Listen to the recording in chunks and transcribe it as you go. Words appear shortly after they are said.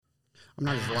I'm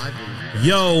not as lively.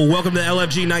 Yo, welcome to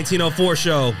LFG 1904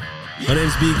 show. My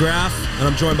name's B. Graff, and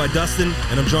I'm joined by Dustin,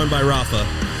 and I'm joined by Rafa.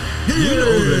 You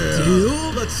know the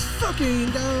deal. Let's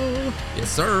fucking go.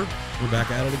 Yes, sir. We're back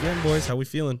at it again, boys. How we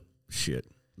feeling? Shit.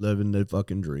 Living the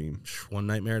fucking dream. One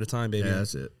nightmare at a time, baby. Yeah,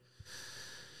 that's it.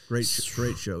 Great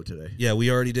show today. Yeah,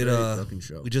 we already did Great fucking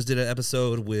show. We just did an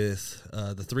episode with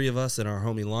the three of us and our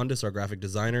homie Wildest, our graphic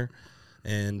designer.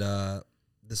 And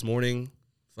this morning,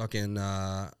 fucking,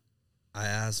 I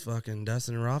asked fucking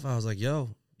Dustin and Rafa, I was like, yo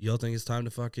think it's time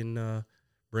to fucking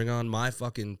bring on my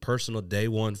fucking personal day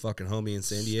one fucking homie in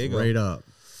San Diego. Straight up.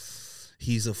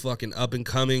 He's a fucking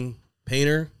up-and-coming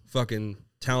painter, fucking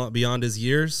talent beyond his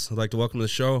years. I'd like to welcome to the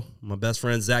show my best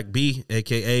friend, Zack B,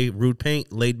 a.k.a. Rude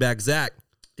Paint, Laid Back Zack.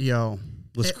 Yo.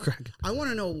 What's crack? I want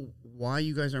to know why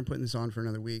you guys aren't putting this on for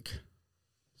another week.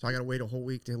 So I got to wait a whole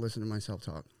week to listen to myself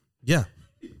talk. Yeah.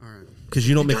 All right. Because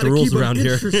you don't make the rules around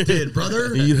here.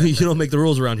 brother. you don't make the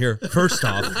rules around here, first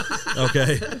off.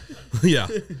 Okay? Yeah.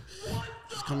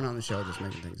 Just coming on the show, just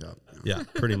making things up. You know? Yeah,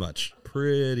 pretty much.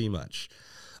 Pretty much.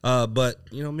 But,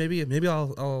 you know, maybe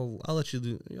I'll let you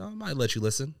do, I might let you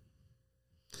listen.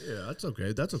 Yeah, that's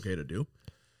okay. That's okay to do.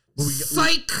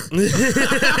 Psych!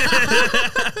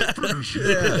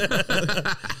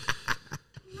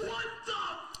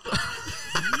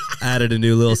 Added a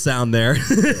new little sound there.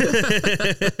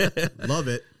 Love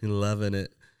it. Loving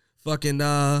it. Fucking,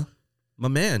 my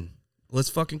man. Let's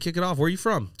fucking kick it off. Where are you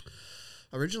from?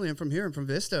 Originally, I'm from here. I'm from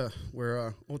Vista,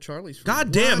 where old Charlie's from.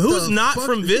 God damn, What who's the not fuck?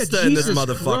 from Vista Yeah, in this Jesus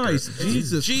motherfucker? Christ,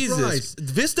 Jesus Christ.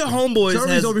 Vista Homeboys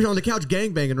Charlie's has over here on the couch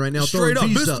gangbanging right now. straight up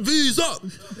throwing Vista V's up.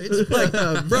 V's up. It's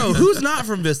like, bro, who's not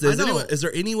from Vista? I know. Is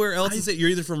there anywhere else in state? You're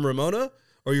either from Ramona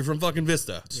or you're from fucking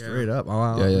Vista. Straight up. Oh,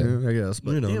 wow. Yeah. I guess.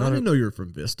 But You know, damn, not I a- didn't know you were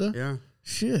from Vista. Yeah.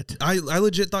 Shit. I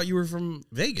legit thought you were from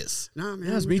Vegas. Nah, man.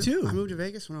 Yes, I me moved to- too. I moved to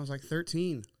Vegas when I was like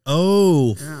 13.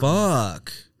 Oh, Yeah.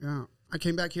 fuck. Yeah. I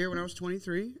came back here when I was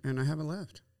 23, and I haven't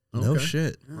left. No Okay.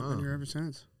 shit. Yeah, I've been here ever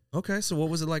since. Okay, so what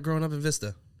was it like growing up in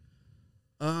Vista?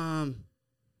 Dude,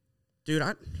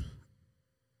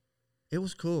 it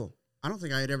was cool. I don't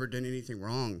think I had ever done anything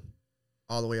wrong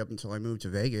all the way up until I moved to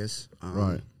Vegas.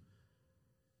 Right.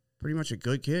 Pretty much a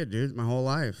good kid, dude, my whole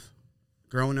life.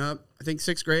 Growing up, I think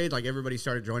 6th grade, like everybody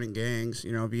started joining gangs.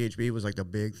 You know, VHB was like the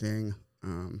big thing.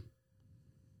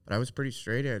 But I was pretty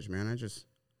straight edge, man. I just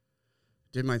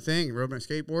did my thing, rode my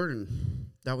skateboard, and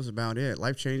that was about it.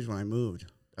 Life changed when I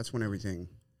moved. That's when everything.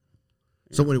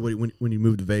 So when you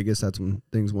moved to Vegas, that's when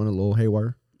things went a little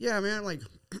haywire? Yeah, man. Like,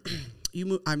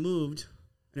 I moved,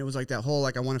 and it was like that whole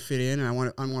like I want to fit in, and I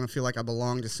want to feel like I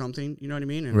belong to something. You know what I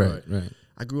mean? And Right.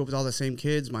 I grew up with all the same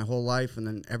kids my whole life, and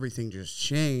then everything just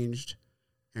changed.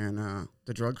 And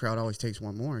the drug crowd always takes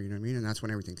one more. You know what I mean? And that's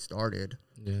when everything started.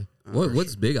 Yeah.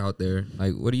 What's big out there?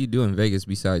 Like, what do you do in Vegas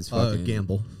besides fucking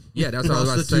Gamble. Yeah, that's what I was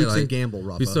about to say. Like, and gamble,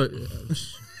 Rafa.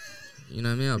 You know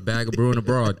what I mean? A bag of brew and a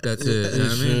broad. That's it. You know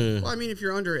what I mean? Well, I mean, if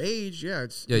you're underage, yeah,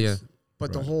 it's Yeah.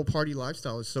 But the whole party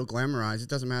lifestyle is so glamorized. It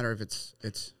doesn't matter if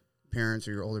it's parents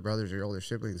or your older brothers or your older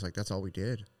siblings. Like that's all we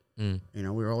did. Mm. You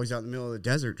know, we were always out in the middle of the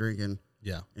desert drinking.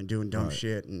 Yeah. And doing dumb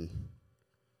shit and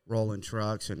rolling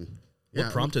trucks and.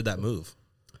 What prompted that move?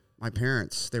 My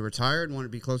parents. They retired and wanted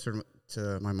to be closer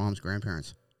to my mom's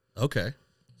grandparents. Okay.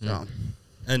 So.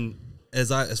 And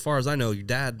as far as I know, your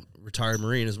dad retired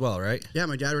Marine as well, right? Yeah,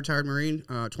 my dad retired Marine,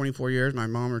 24 years. My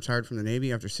mom retired from the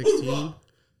Navy after 16.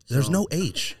 There's no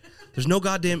H. There's no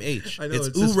goddamn H. I know, it's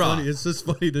just oorah. funny. It's just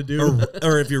funny to do.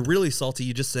 Or if you're really salty,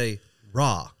 you just say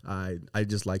raw. I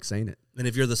just like saying it. And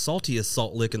if you're the saltiest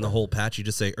salt lick in the whole patch, you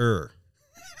just say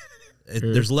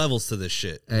There's levels to this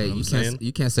shit. Hey, you know what I'm saying?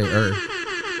 You can't say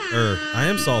I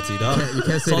am salty, dog. You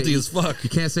can't say salty as fuck. You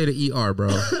can't say the ER, bro.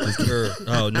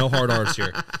 Oh, no hard R's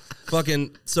here.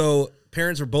 Fucking, so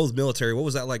parents were both military. What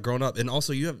was that like growing up? And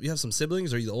also, you have some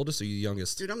siblings? Are you the oldest or are you the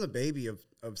youngest? Dude, I'm the baby of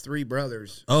 3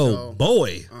 brothers. Oh, so,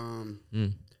 boy.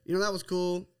 You know, that was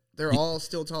cool. They're all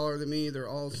still taller than me. They're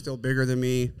all still bigger than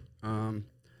me.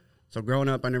 So growing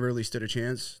up, I never really stood a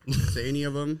chance to any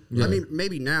of them. Yeah. I mean,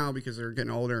 maybe now because they're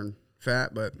getting older and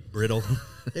fat, but Brittle.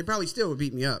 they probably still would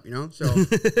beat me up, you know? So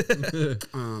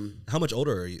How much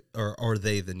older are you, or are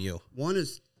they than you? one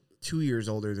is 2 years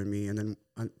older than me, and then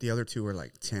the other 2 are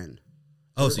like 10.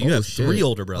 Oh, so you have shit. 3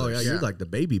 older Oh, brothers. yeah, you're like the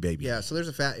baby. Yeah, so there's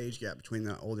a fat age gap between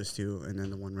the oldest 2 and then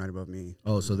the one right above me.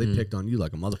 Oh, so they picked on you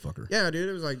like a motherfucker. Yeah, dude,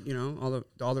 it was like, you know,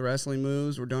 all the wrestling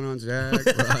moves were done on Zack.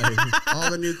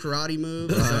 All the new karate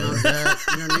moves were done on Zack.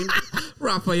 You know what I mean?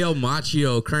 Rafael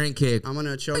Macchio, crank kick. I'm going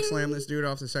to choke slam this dude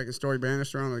off the 2nd story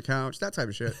banister on the couch. That type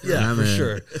of shit. Yeah, for man.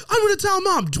 sure. I'm going to tell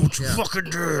Mom, don't you Yeah. fucking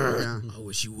dare. Yeah. I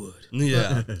wish you would.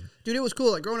 Yeah. Dude, it was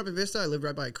cool. Like growing up in Vista, I lived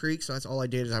right by a creek, so that's all I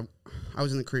did is I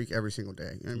was in the creek every single day.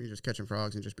 You know what I mean? Just catching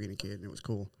frogs and just being a kid, and it was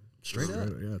cool. Straight up.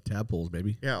 Yeah, tadpoles,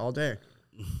 baby. Yeah, all day.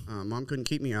 Mom couldn't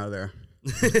keep me out of there.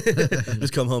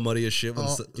 Just come home muddy as shit when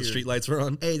the street lights were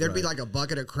on. Hey, there'd be like a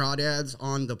bucket of crawdads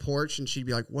on the porch, and she'd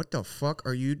be like, "What the fuck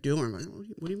are you doing?" I'm like,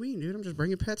 what do you mean, dude? I'm just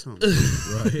bringing pets home.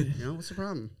 Right. You know, what's the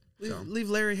problem? Leave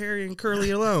Larry, Harry, and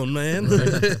Curly alone, man.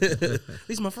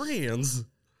 These are my friends.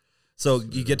 So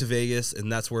you get to Vegas,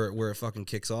 and that's where it fucking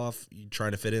kicks off. You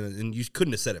trying to fit in, and you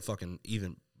couldn't have said it fucking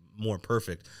even more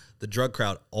perfect. The drug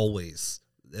crowd always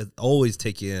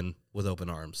take you in with open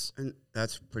arms. And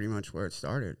that's pretty much where it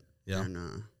started. Yeah.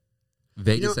 And,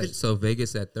 Vegas. You know, So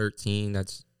Vegas at 13.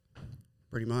 That's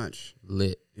pretty much.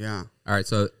 lit. Yeah. All right.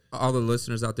 So all the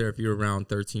listeners out there, if you're around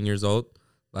 13 years old,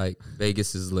 like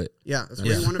Vegas is lit. Yeah, that's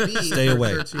where you want to be. Stay when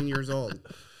away. you're 13 years old.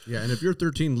 Yeah, and if you're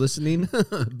 13 listening,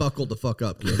 buckle the fuck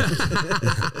up, kid.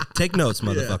 Take notes,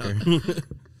 motherfucker.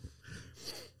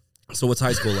 So what's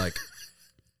high school like?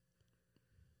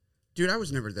 Dude, I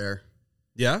was never there.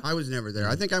 Yeah? I was never there.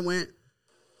 I think I went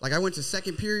to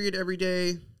second period every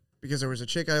day because there was a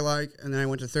chick I like, and then I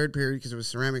went to third period because it was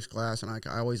ceramics class, and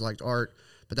I always liked art,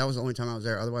 but that was the only time I was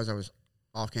there. Otherwise, I was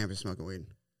off campus smoking weed.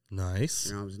 Nice.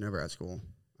 You know, I was never at school.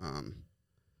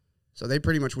 So they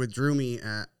pretty much withdrew me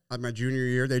at my junior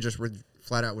year. They just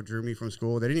flat out withdrew me from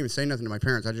school. They didn't even say nothing to my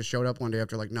parents. I just showed up one day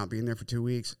after like not being there for 2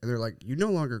 weeks, and they're like, "You no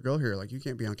longer go here. Like you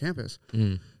can't be on campus."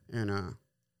 Mm. And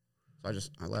so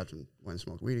I left and went and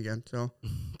smoked weed again. So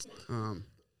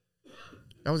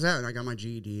that was that, and I got my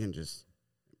GED and just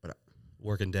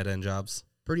Working dead end jobs.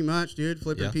 pretty much, dude,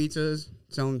 flipping pizzas,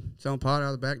 selling pot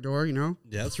out of the back door. You know,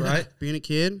 Yeah, that's right. being a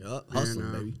kid, Hustling,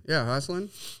 and, baby. Yeah, hustling,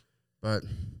 but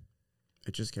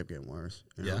it just kept getting worse.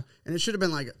 You know? Yeah. And it should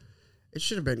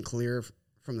have been clear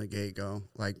from the get go.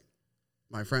 Like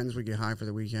my friends would get high for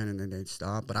the weekend and then they'd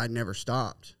stop, but I never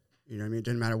stopped. You know what I mean? It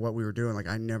didn't matter what we were doing. Like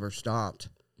I never stopped.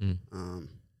 Mm.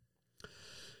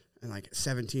 And like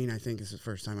 17, I think is the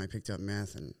first time I picked up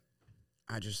meth, and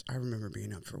I remember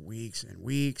being up for weeks and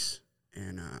weeks,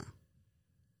 and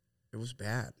it was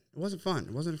bad. It wasn't fun.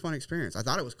 It wasn't a fun experience. I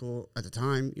thought it was cool at the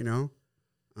time, you know.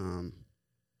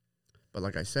 But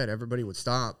like I said, everybody would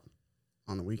stop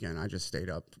on the weekend. I just stayed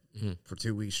up for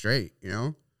 2 weeks straight, you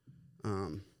know.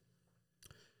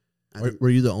 Were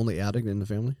you the only addict in the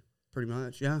family? Pretty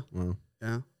much, yeah. Wow.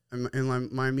 Yeah.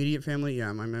 And my immediate family,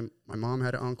 yeah, my mom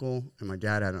had an uncle and my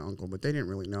dad had an uncle, but they didn't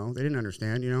really know. They didn't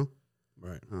understand, you know.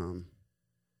 Right.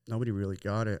 Nobody really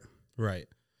got it. Right.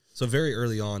 So very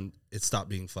early on, it stopped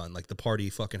being fun. Like the party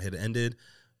fucking had ended,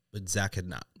 but Zach had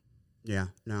not. Yeah,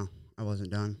 no, I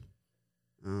wasn't done.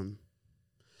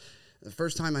 The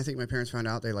first time I think my parents found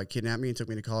out, they like kidnapped me and took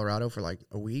me to Colorado for like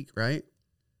a week, right?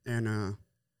 And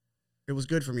it was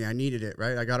good for me. I needed it,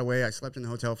 right? I got away. I slept in the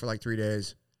hotel for like 3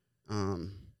 days.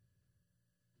 And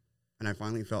I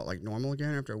finally felt like normal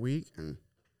again after a week. And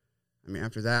I mean,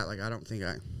 after that, like, I don't think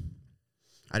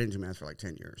I didn't do meth for like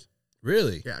 10 years.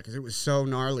 Really? Yeah, because it was so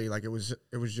gnarly. Like, it was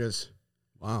just,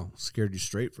 Wow. Scared you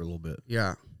straight for a little bit.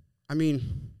 yeah. I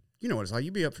mean, you know what it's like.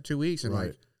 You be up for 2 weeks and Right.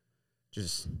 like,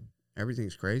 just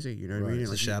everything's crazy. You know what I Right. mean? It's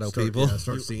The Like, shadow Start, people. yeah,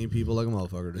 start seeing people like a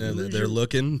motherfucker. Yeah, dude. they're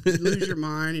looking. you lose your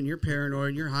mind and you're paranoid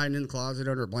and you're hiding in the closet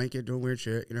under a blanket doing weird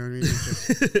shit. You know what I mean? It's,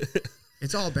 just,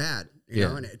 it's all bad, you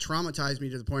know? And it traumatized me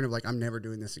to the point of like, I'm never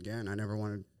doing this again. I never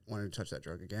wanted to touch that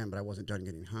drug again, but I wasn't done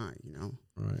getting high, you know?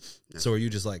 Right. So are you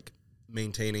just like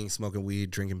maintaining, smoking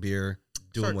weed, drinking beer,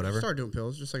 doing whatever? Start doing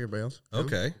pills just like everybody else. you know?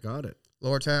 Okay. Got it.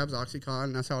 Lower tabs,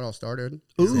 Oxycontin. That's how it all started.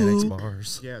 Xanax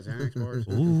bars. Yeah, Xanax bars.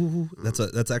 Ooh,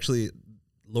 that's actually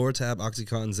lower tab,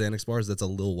 Oxycontin, Xanax bars. That's a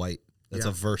Lil White. That's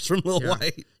a verse from Lil Yeah.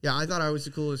 White. Yeah, I thought I was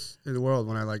the coolest in the world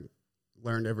when I like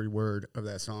learned every word of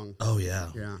that song. Oh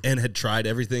yeah. Yeah. And had tried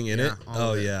everything in Yeah, it. all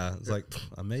Oh of it. yeah. It's like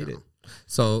I made it.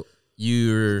 So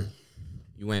you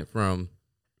went from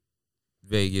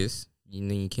Vegas, and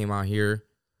then you came out here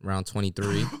around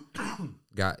 23,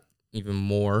 got even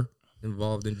more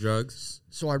involved in drugs.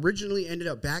 So I originally ended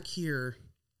up back here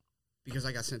because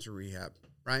I got sent to rehab,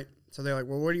 right? So they're like,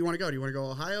 well, where do you want to go? Do you want to go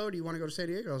to Ohio? Do you want to go to San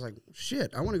Diego? I was like,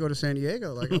 shit, I want to go to San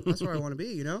Diego. Like, that's where I want to be,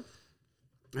 you know?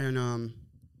 And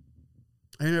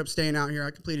I ended up staying out here. I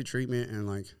completed treatment and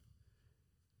like,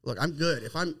 look, I'm good.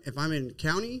 If I'm in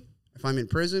county, if I'm in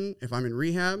prison, if I'm in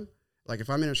rehab, like if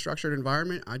I'm in a structured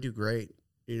environment, I do great.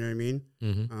 You know what I mean?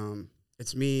 Mm-hmm.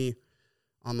 It's me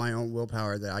on my own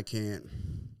willpower that I can't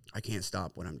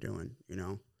stop what I'm doing, you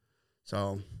know?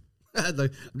 So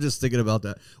Like, I'm just thinking about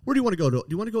that. Where do you want to go to? Do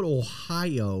you want to go to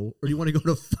Ohio or do you want to go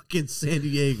to fucking San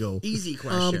Diego? easy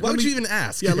question. Why would you even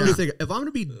ask? Yeah, let me think. If I'm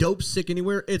gonna be dope sick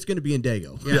anywhere, it's gonna be in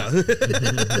Dago. Yeah.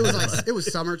 it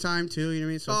was summertime too, you know what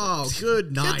I mean? So Oh,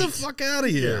 good night. Get the fuck out of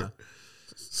here. Yeah.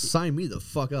 Sign me the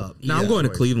fuck up. Now I'm going to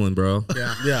Cleveland, bro.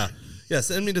 Yeah. Yeah,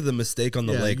 send me to the Mistake on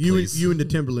the Lake, you please. you and the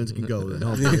Timberlands can go. Then.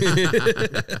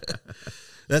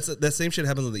 That same shit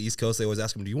happens on the East Coast. They always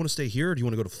ask them, do you want to stay here or do you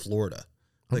want to go to Florida?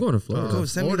 I'm going to Florida. Go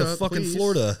send me to fucking please.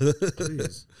 Florida.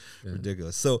 Please.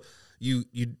 Ridiculous. So you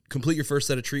complete your first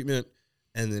set of treatment,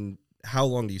 and then how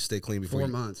long do you stay clean before 4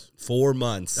 months. 4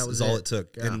 months That was is all it. it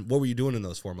took. Yeah. And what were you doing in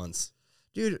those 4 months?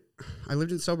 Dude, I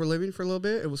lived in sober living for a little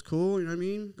bit. It was cool, you know what I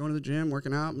mean? Going to the gym,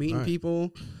 working out, meeting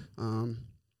people,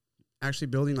 actually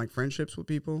building like friendships with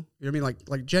people. You know what I mean?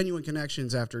 Like genuine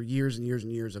connections after years and years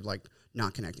and years of like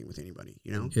not connecting with anybody,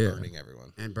 you know? Yeah. Burning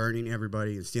everyone. And burning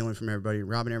everybody and stealing from everybody,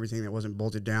 robbing everything that wasn't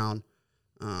bolted down.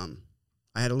 I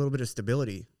had a little bit of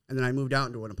stability. And then I moved out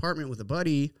into an apartment with a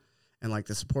buddy and like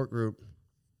the support group.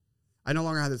 I no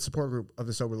longer had the support group of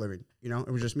the sober living, you know?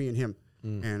 It was just me and him.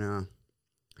 And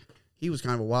he was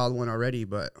kind of a wild one already,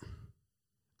 but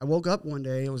I woke up one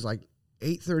day, it was like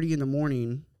 8:30 in the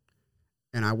morning,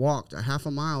 and I walked a half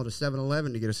a mile to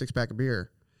 7-Eleven to get a 6-pack of beer.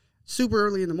 Super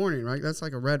early in the morning, right? That's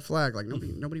like a red flag. Like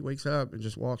nobody wakes up and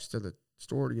just walks to the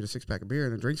store to get a 6-pack of beer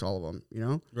and then drinks all of them, you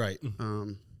know? Right.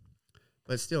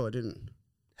 But still, it didn't.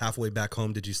 Halfway back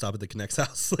home, did you stop at the Connect's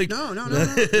house? Like No.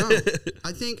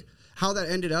 I think how that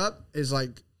ended up is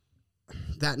like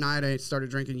that night I started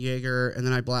drinking Jaeger and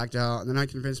then I blacked out and then I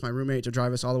convinced my roommate to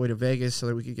drive us all the way to Vegas so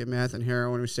that we could get meth and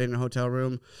heroin. We stayed in a hotel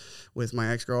room with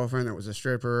my ex-girlfriend that was a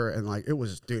stripper and like it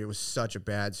was such a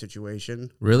bad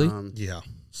situation. Really? Yeah.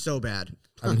 So bad.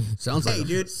 I mean, Sounds like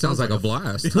Dude. sounds like a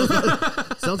blast.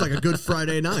 sounds like a good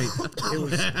Friday night.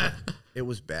 It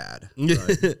was bad.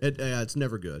 It's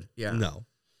never good. Yeah. No.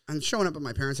 I'm showing up at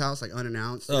my parents' house like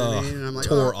unannounced. You know what I mean? And I'm like,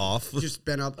 tore off. Just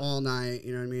been up all night.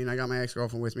 You know what I mean? I got my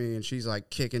ex-girlfriend with me and she's like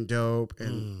kicking dope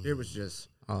and it was just,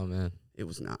 Oh man. it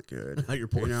was not good. Not your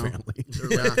poor You know? family.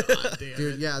 Yeah.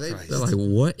 Dude, yeah, They're like,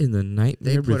 what in the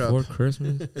nightmare put before up-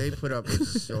 Christmas? they put up with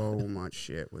so much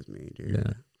shit with me, dude.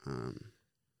 Yeah.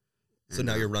 So And,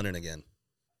 now you're running again.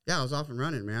 Yeah, I was off and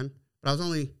running, man. But I was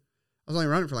only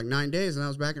running for like 9 days and I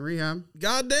was back in rehab.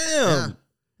 God damn. Yeah.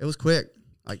 It was quick.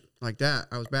 Like that.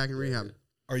 I was back in rehab.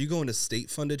 Are you going to state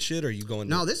funded shit or are you going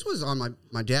No, this was on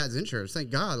my dad's insurance.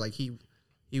 Thank God. Like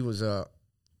he was a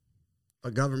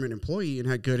government employee and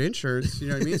had good insurance. You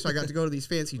know what I mean? So I got to go to these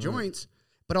fancy joints.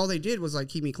 But all they did was like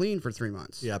keep me clean for 3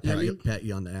 months. Yeah, You know what I mean? pat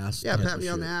you on the ass. Yeah, type pat of me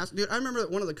on shit. the ass, dude. I remember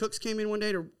that one of the cooks came in one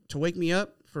day to wake me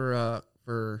up for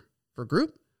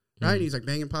group, right? And he's like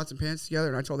banging pots and pans together,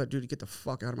 and I told that dude to get the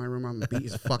fuck out of my room. I'm gonna beat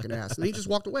his fucking ass, and he just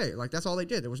walked away. Like that's all they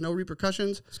did. There was no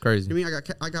repercussions. It's crazy. I mean,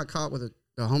 I got caught with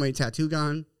a homemade tattoo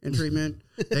gun in treatment.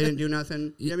 They didn't do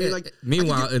nothing. You know what I mean, like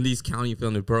meanwhile, in these county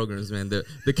funded programs, man, the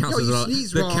counselors, you are,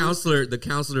 sneeze the wrong.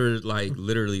 counselor, like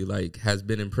literally, like has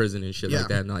been in prison and shit Yeah. like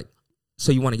that, and like,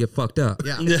 so you want to get fucked up?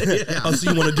 yeah, Oh, so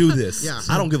you want to do this? Yeah.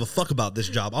 I don't give a fuck about this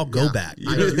job. I'll go back.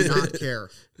 I do not care.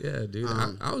 Yeah, dude.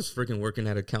 I was freaking working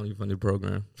at a county funded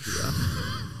program. Yeah.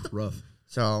 Rough.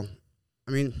 So,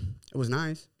 I mean, it was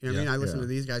nice. You know what I Yeah. mean? I listened Yeah. to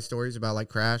these guys' stories about like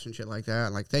crash and shit like that.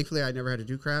 And, like, thankfully, I never had to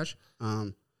do crash.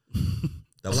 That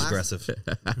was last- aggressive.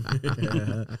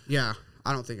 Yeah,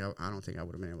 I don't think I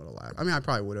would have been able to last. I mean, I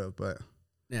probably would have, but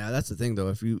Yeah, that's the thing though.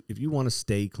 If you want to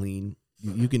stay clean,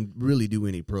 you can really do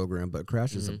any program, but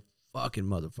crash is a fucking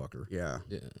motherfucker. yeah.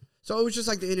 Yeah. So it was just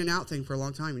like the in and out thing for a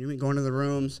long time. You know, going to the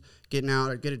rooms, getting out,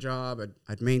 I'd get a job,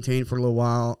 I'd maintain for a little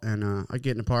while, and I'd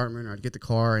get an apartment, or I'd get the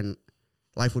car, and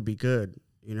life would be good.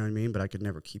 You know what I mean? But I could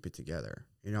never keep it together.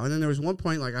 You know. And then there was one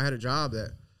point, like I had a job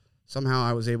that somehow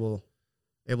I was able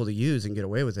to use and get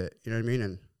away with it. You know what I mean?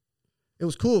 And it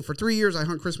was cool. For 3 years, I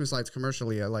hung Christmas lights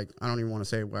commercially. I don't even want to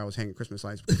say where I was hanging Christmas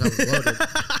lights because I was loaded.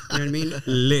 You know what I mean?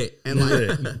 Lit. And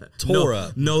like Tore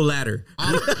up. No ladder.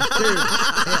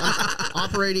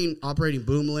 operating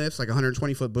boom lifts, like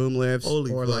 120-foot boom lifts,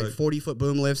 Holy or fuck. like 40-foot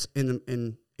boom lifts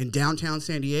in downtown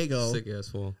San Diego. Sick ass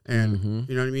fool. And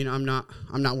you know what I mean? I'm not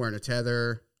wearing a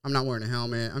tether. I'm not wearing a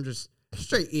helmet. I'm just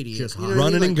straight idiot. Just You know what I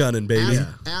running mean? and gunning, baby.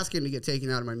 Asking to get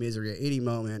taken out of my misery at any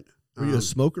moment. Were you a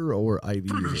smoker or IV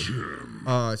user?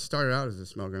 I started out as a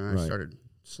smoker, and I Right. started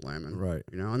slamming. Right.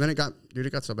 You know, and then it got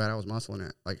so bad I was muscling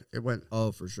it. Like it went.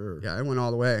 Oh, for sure. Yeah, it went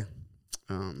all the way.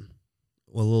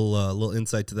 Well, a little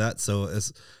insight to that. So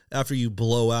as after you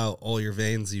blow out all your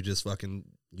veins, you just fucking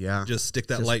Yeah. just stick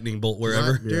that lightning bolt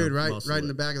wherever. Right, dude, right muscle in it.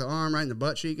 the back of the arm, right in the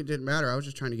butt cheek. It didn't matter. I was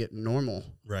just trying to get normal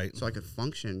Right. so I could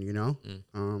function, you know?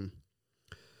 And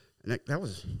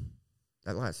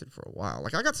that lasted for a while.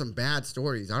 Like, I got some bad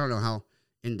stories. I don't know how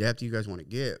in-depth you guys want to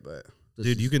get, but...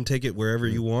 Dude, you can take it wherever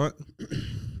you want.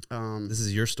 Um, This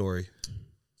is your story.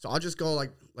 so I'll just go,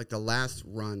 like the last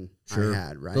run Sure. I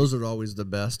had, right? Those are always the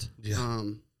best. Yeah.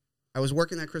 I was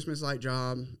working that Christmas light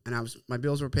job, and my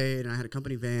bills were paid, and I had a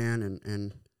company van,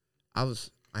 and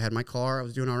I had my car. I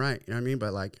was doing all right. You know what I mean?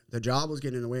 But like the job was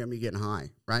getting in the way of me getting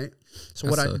high, right? So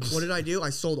what did I do? I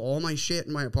sold all my shit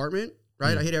in my apartment,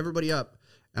 right? I hit everybody up,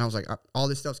 and I was like, all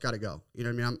this stuff's got to go. You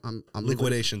know what I mean? I'm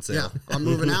Liquidation sale. Yeah, I'm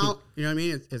moving out. You know what I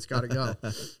mean? It's got to go.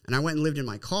 And I went and lived in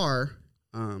my car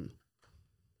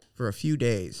for a few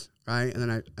days, right? And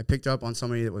then I picked up on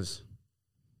somebody that was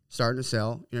starting to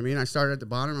sell. You know what I mean? I started at the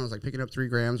bottom. I was like picking up 3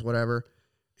 grams, whatever.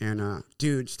 And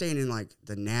dude, staying in like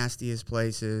the nastiest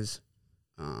places.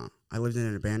 I lived in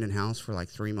an abandoned house for like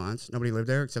 3 months. Nobody lived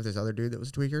there except this other dude that was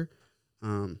a tweaker.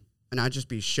 And I'd just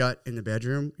be shut in the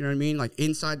bedroom. You know what I mean? Like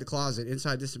inside the closet,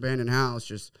 inside this abandoned house,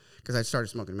 just because I started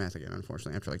smoking meth again,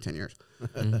 unfortunately, after like 10 years.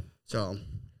 So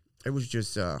it was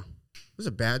just, it was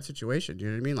a bad situation. You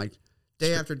know what I mean? Like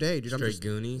day after day, dude, I'm just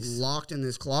Goonies. locked in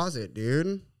this closet,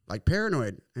 dude. Like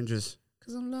paranoid and just.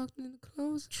 Because I'm locked in the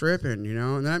closet. Tripping, you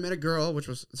know? And then I met a girl, which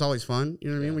was, it's always fun. You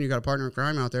know what I mean? When you got a partner in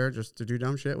crime out there just to do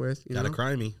dumb shit with. You Gotta know?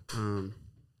 cry me.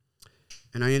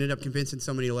 And I ended up convincing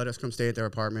somebody to let us come stay at their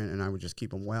apartment, and I would just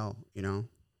keep them well, you know?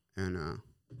 And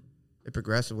it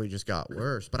progressively just got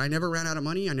worse. But I never ran out of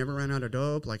money. I never ran out of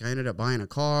dope. Like, I ended up buying a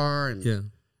car,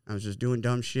 and I was just doing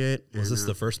dumb shit. Was this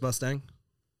the first Mustang?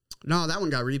 No, that one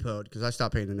got repoed because I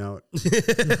stopped paying the note.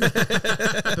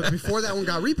 But before that one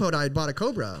got repoed, I had bought a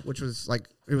Cobra, which was like,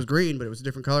 it was green, but it was a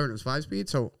different color, and it was 5-speed.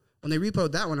 So when they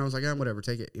repoed that one, I was like, whatever,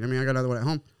 take it. You know what I mean? I got another one at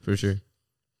home. For sure.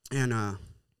 And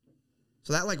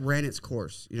so that like ran its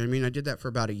course. You know what I mean? I did that for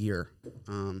about a year.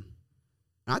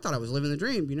 I thought I was living the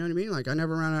dream. You know what I mean? Like I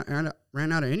never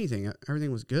ran out of anything.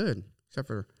 Everything was good except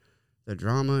for the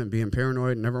drama and being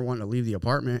paranoid and never wanting to leave the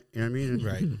apartment. You know what I mean? And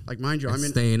Right. like, mind you, I'm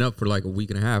staying up for like a week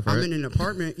and a half, right? I'm in an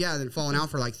apartment, yeah, then falling out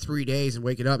for like 3 days and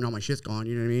waking up and all my shit's gone.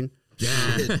 You know what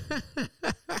I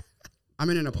mean? I'm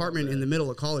in an apartment in the middle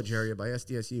of college area by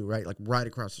SDSU, right? Like right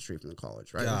across the street from the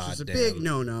college, right? Which is a big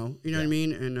no-no. You know what I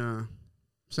mean? And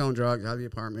selling drugs out of the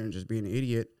apartment and just being an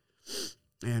idiot.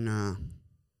 And I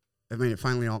mean, it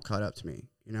finally all caught up to me,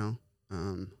 you know?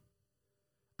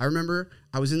 I remember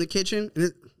I was in the kitchen,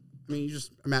 and you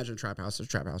just imagine a trap house. It's a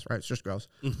trap house, right? It's just gross.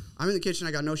 I'm in the kitchen.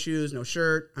 I got no shoes, no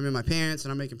shirt. I'm in my pants,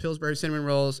 and I'm making Pillsbury cinnamon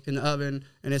rolls in the oven,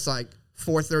 and it's like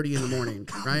 4:30 in the morning,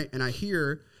 right? And I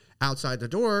hear outside the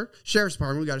door, sheriff's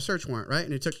department, we got a search warrant, right?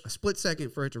 And it took a split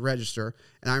second for it to register.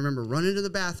 And I remember running to the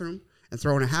bathroom and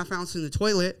throwing a half ounce in the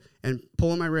toilet and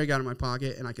pulling my rig out of my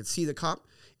pocket, and I could see the cop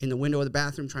in the window of the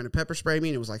bathroom trying to pepper spray me,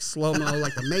 and it was like slow-mo,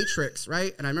 like the Matrix,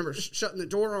 right? And I remember shutting the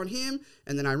door on him,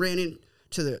 and then I ran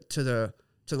into the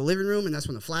living room, and that's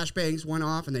when the flashbangs went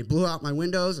off, and they blew out my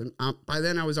windows, and by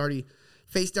then I was already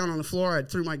face down on the floor. I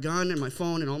threw my gun and my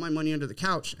phone and all my money under the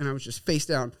couch, and I was just face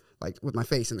down, like with my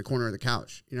face in the corner of the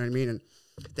couch. You know what I mean? And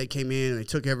they came in, and they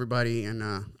took everybody, and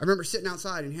I remember sitting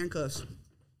outside in handcuffs,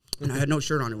 and I had no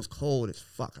shirt on. It was cold as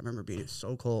fuck. I remember being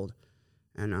so cold,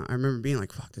 and I remember being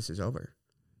like, fuck, this is over.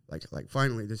 Like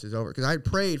finally, this is over. Because I had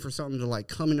prayed for something to, like,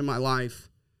 come into my life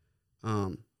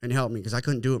and help me, because I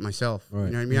couldn't do it myself. Right.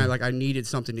 You know what I mean? Yeah. I needed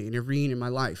something to intervene in my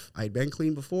life. I had been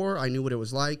clean before. I knew what it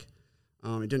was like.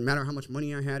 It didn't matter how much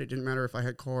money I had. It didn't matter if I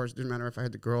had cars. It didn't matter if I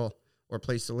had the girl or a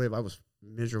place to live. I was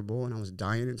miserable, and I was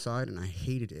dying inside, and I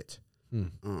hated it.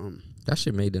 That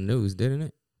shit made the news, didn't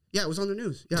it? Yeah, it was on the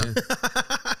news. Yeah.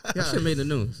 That shit made the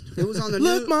news. It was on the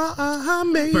news. Look, I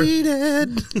made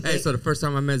it. Hey, so the first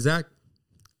time I met Zack,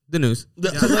 the news.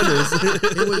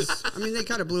 It was, I mean, they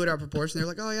kind of blew it out of proportion. They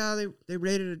were like, oh, yeah, they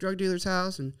raided a drug dealer's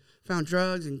house and found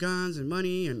drugs and guns and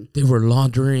money and They were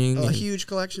laundering. a huge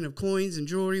collection of coins and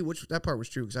jewelry, which that part was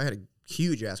true because I had a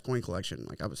huge-ass coin collection.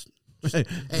 Like, I was... Hey,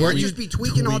 I'd just be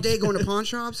tweaking all day, going to pawn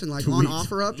shops and, like, on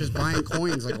offer up, just buying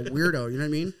coins like a weirdo. You know what I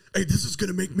mean? Hey, this is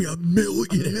gonna make me a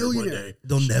millionaire one day.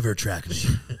 They'll never track me.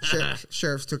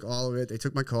 Sheriffs took all of it. They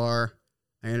took my car.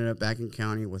 I ended up back in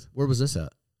county with... Where was this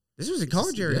at? This was a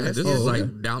college area. Yeah, this Oh, is okay.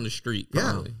 like down the street.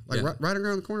 Yeah, Probably. like right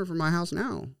around the corner from my house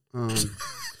now.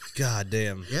 God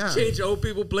damn. Yeah. Change old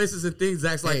people, places, and things.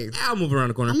 Zack's like, Hey. I'll move around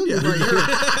the corner. I'm gonna move right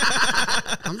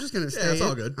here. I'm just gonna stay. it's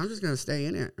all good. I'm just gonna stay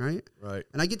in it, right? Right.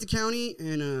 And I get to county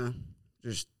and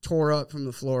just tore up from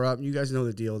the floor up. You guys know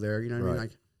the deal there. You know what I mean? Right.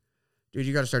 Like, dude,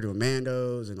 you got to start doing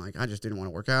Mandos, and like I just didn't want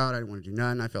to work out. I didn't want to do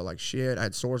nothing. I felt like shit. I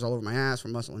had sores all over my ass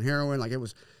from muscle and heroin. Like it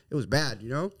was bad, you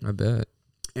know. I bet.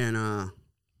 And I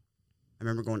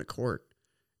remember going to court,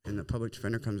 and the public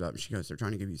defender comes up and she goes, "They're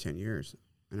trying to give you 10 years,"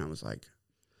 and I was like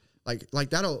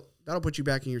that'll put you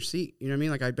back in your seat. You know what I mean?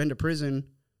 Like I'd been to prison,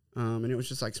 and it was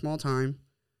just like small time,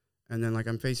 and then like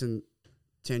I'm facing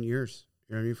 10 years.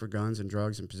 You know what I mean? For guns and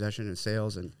drugs and possession and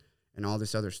sales and all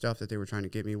this other stuff that they were trying to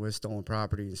get me with, stolen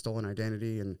property and stolen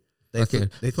identity. And They fucking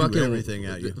threw everything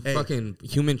at you. Hey. Fucking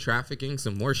human trafficking,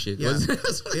 some more shit. Yeah.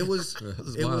 wasn't It was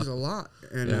wild. a lot,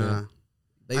 and Yeah.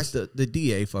 The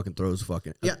DA fucking throws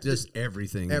fucking just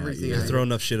everything. Everything At You you. throw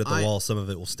enough shit at the wall, some of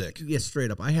it will stick. Yeah,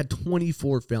 straight up. I had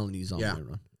 24 felonies on Yeah. my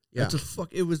run. Yeah. That's a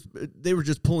fuck. It was. They were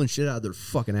just pulling shit out of their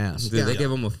fucking ass. Dude, they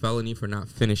gave him a felony for not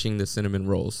finishing the cinnamon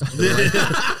rolls.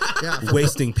 yeah,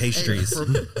 Wasting hey, pastries.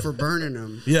 for burning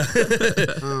them. Yeah.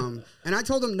 And I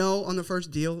told them no on the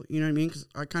first deal. You know what I mean? Because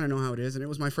I kind of know how it is, and it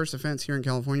was my first offense here in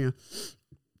California.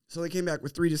 So they came back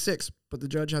with 3 to 6, but the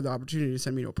judge had the opportunity to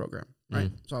send me to a program,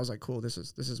 right? So I was like, cool. This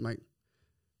is my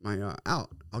out.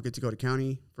 I'll get to go to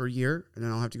county for a year, and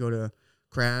then I'll have to go to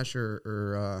Crash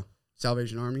or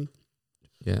Salvation Army.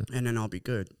 Yeah. And then I'll be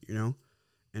good, you know?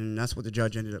 And that's what the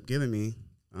judge ended up giving me,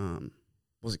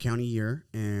 was a county year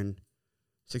and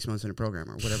 6 months in a program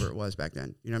or whatever it was back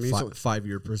then. You know what I mean?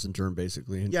 5-year prison term,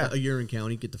 basically. And Yeah. a year in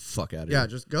county, get the fuck out of Yeah, here.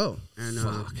 just go. And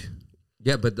Fuck.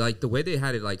 Yeah, but like the way they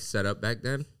had it like set up back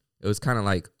then, it was kind of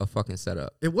like a fucking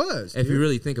setup. it was. If dude. you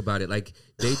really think about it, like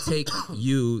they take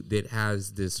you that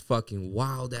has this fucking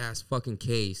wild ass fucking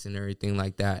case and everything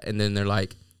like that, and then they're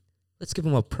like, let's give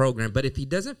him a program. But if he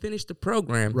doesn't finish the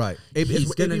program, Right.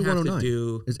 he's gonna AB have 109. to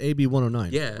do. It's AB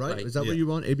 109. Yeah, Right? like- Is that what you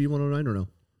want? AB 109 or no?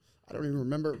 I don't even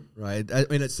remember. Right. I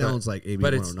mean, it sounds like AB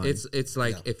But 109. it's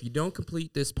like if you don't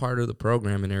complete this part of the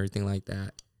program and everything like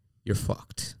that, you're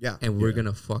fucked. Yeah. And we're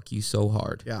gonna fuck you so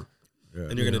hard. Yeah.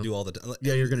 And you're gonna do all the time.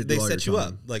 Yeah, you're gonna do They all set your you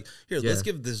time. up. Like, here, Yeah. let's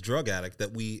give this drug addict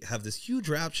that we have this huge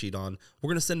rap sheet on. We're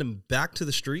gonna send him back to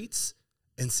the streets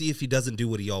and see if he doesn't do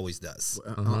what he always does.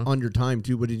 On your time,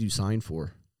 too, what did you sign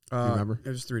for? You remember? It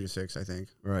was 3 to 6, I think.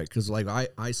 Right. Because, like,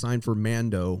 I signed for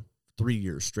Mando 3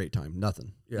 years straight time.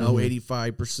 Nothing. Yeah. No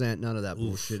 85%, none of that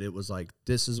bullshit. It was like,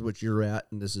 this is what you're at,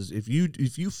 and this is, if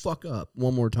you fuck up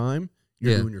one more time,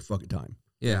 you're Yeah. doing your fucking time.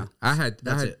 Yeah. I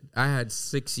That's it. had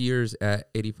 6 years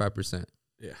at 85%.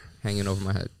 Yeah. Hanging over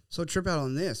my head. So trip out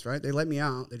on this, right? They let me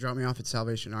out. They dropped me off at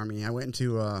Salvation Army. I went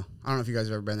into, I don't know if you guys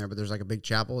have ever been there, but there's like a big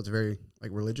chapel. It's very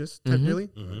like religious type really.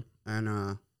 And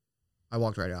I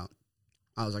walked right out.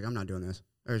 I was like, I'm not doing this.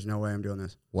 There's no way I'm doing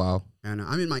this. Wow. And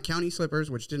I'm in my county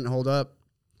slippers, which didn't hold up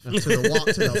to the walk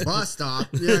to the bus stop.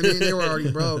 You know what I mean? They were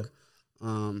already broke.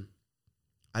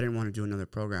 I didn't want to do another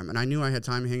program. And I knew I had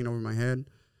time hanging over my head.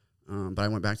 But I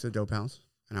went back to the dope house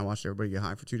and I watched everybody get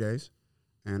high for 2 days.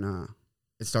 And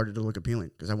it started to look appealing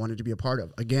because I wanted to be a part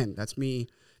of. Again, that's me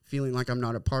feeling like I'm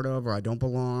not a part of, or I don't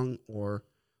belong, or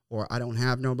I don't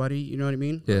have nobody. You know what I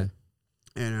mean? Yeah.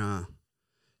 And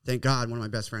thank God, one of my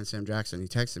best friends, Sam Jackson, he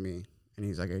texted me and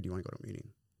he's like, "Hey, do you want to go to a meeting?"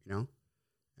 You know?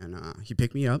 And he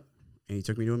picked me up and he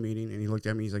took me to a meeting and he looked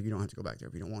at me. He's like, "You don't have to go back there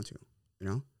if you don't want to." You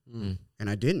know? And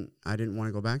I didn't. I didn't want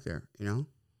to go back there. You know?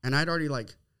 And I'd already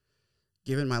like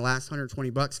given my last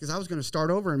 $120 because I was going to start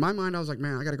over. In my mind, I was like,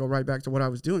 man, I got to go right back to what I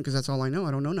was doing because that's all I know.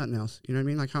 I don't know nothing else. You know what I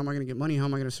mean? Like, how am I going to get money? How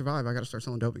am I going to survive? I got to start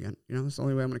selling dope again. You know, that's the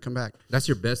only way I'm going to come back. That's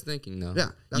your best thinking, though. Yeah.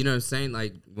 You know what I'm saying?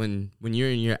 Like, when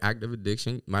you're in your active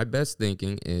addiction, my best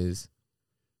thinking is,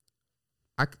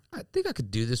 I think I could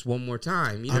do this one more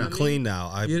time. You know I'm what I clean mean? now.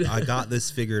 I got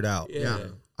this figured out. Yeah.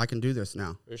 I can do this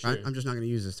now. For sure. Right? I'm just not going to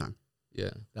use this time.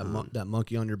 Yeah. That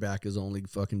monkey on your back is only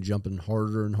fucking jumping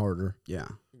harder and harder. Yeah.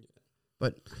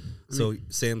 But So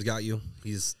Sam's got you.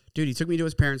 He's dude, he took me to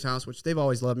his parents' house, which they've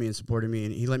always loved me and supported me,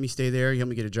 and he let me stay there. He helped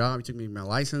me get a job. He took me my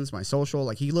license, my social.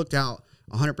 Like, he looked out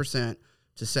 100%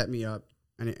 to set me up,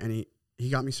 and he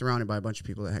got me surrounded by a bunch of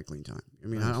people that had clean time. I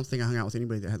mean, I don't think I hung out with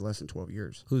anybody that had less than 12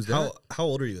 years. Who's that? how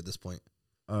old are you at this point?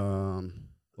 Well,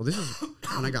 this is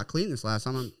when I got clean this last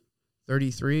time. I'm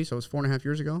 33, so it was 4.5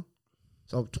 years ago.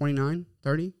 So 29,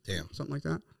 30, Damn. something like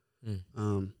that.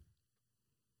 Mm.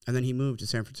 And then he moved to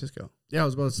San Francisco. Yeah, I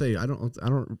was about to say, I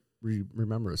don't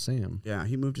remember a Sam. Yeah,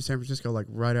 he moved to San Francisco like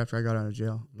right after I got out of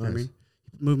jail. You know what I Nice. mean?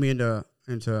 He moved me into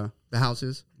the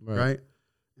houses, right?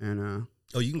 And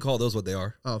Oh, you can call those what they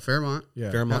are. Fairmont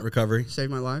Yeah. Fairmont Yeah. Recovery.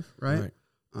 saved my life, right?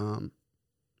 And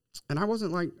I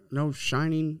wasn't like no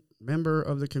shining member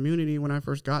of the community when I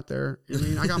first got there. I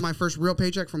mean, I got my first real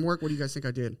paycheck from work. What do you guys think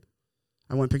I did?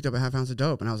 I went and picked up a half ounce of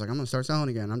dope, and I was like, I'm going to start selling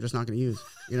again. I'm just not going to use.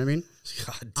 You know what I mean?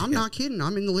 God I'm not kidding.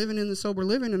 I'm living in the sober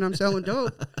living, and I'm selling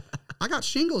dope. I got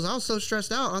shingles. I was so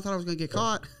stressed out. I thought I was going to get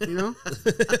caught, you know?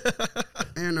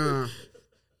 And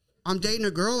I'm dating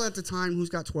a girl at the time who's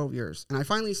got 12 years. And I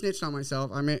finally snitched on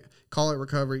myself. Call it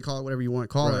recovery, call it whatever you want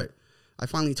to call it. I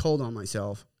finally told on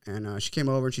myself. And she came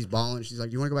over, and she's bawling. She's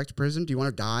like, do you want to go back to prison? Do you want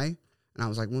to die? And I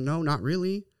was like, well, no, not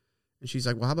really. And she's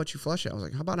like, well, how about you flush it? I was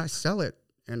like, how about I sell it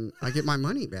and I get my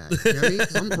money back? You know what I mean?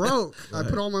 Because I'm broke. I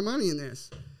put all my money in this.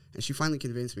 And she finally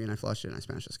convinced me, and I flushed it, and I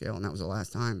smashed the scale. And that was the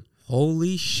last time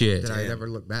Holy shit. that I'd ever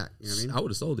looked back. You know what I mean? I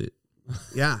would have sold it.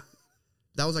 Yeah.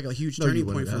 that was like a huge No, you turning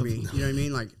point wouldn't for me. have. You know what I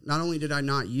mean? Like, not only did I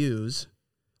not use,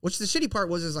 which the shitty part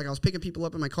was, is like I was picking people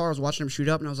up in my car, I was watching them shoot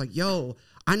up, and I was like, yo,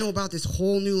 I know about this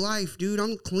whole new life, dude.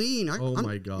 I'm clean. Oh I'm,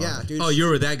 my God. Yeah, dude. Oh, you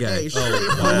were that guy. Hey, straight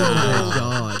Oh my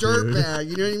God, dude. dirtbag.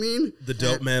 You know what I mean? The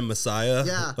dope man messiah.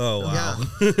 Yeah. Oh wow.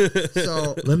 Yeah.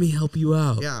 So, Let me help you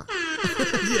out. yeah.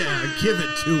 Yeah, give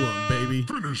it to him, baby.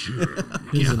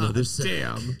 Here's another set.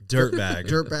 Damn. Dirtbag.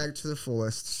 Dirtbag to the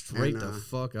fullest. Straight And, the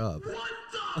fuck up.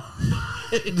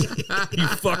 You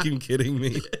fucking kidding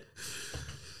me?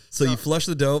 So you flush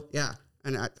the dope. yeah.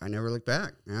 And I never looked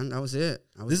back, man. That was it.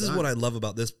 This is what I love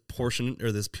about this portion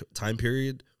or this time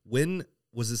period. When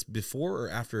was this, before or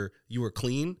after you were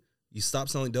clean? You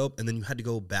stopped selling dope, and then you had to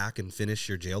go back and finish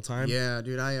your jail time. Yeah,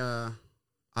 dude. I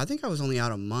think I was only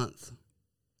out a month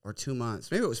or 2 months.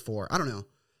 Maybe it was 4. I don't know.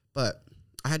 But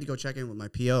I had to go check in with my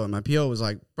PO, and my PO was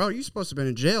like, bro, you're supposed to have been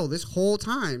in jail this whole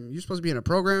time. You're supposed to be in a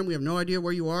program. We have no idea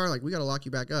where you are. Like, we got to lock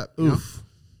you back up. You know?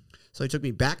 So he took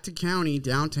me back to county,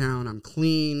 downtown. I'm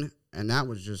clean. And that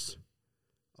was just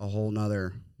a whole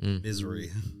nother Misery.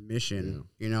 mission.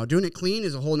 You know, doing it clean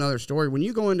is a whole nother story. When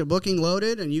you go into booking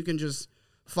loaded and you can just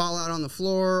fall out on the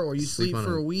floor or you sleep on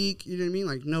for a a week, you know what I mean?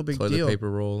 Like, no big Toilet deal.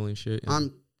 paper roll and shit. Yeah.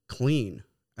 I'm clean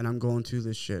and I'm going through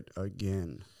this shit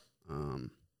again. And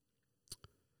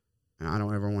I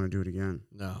don't ever want to do it again.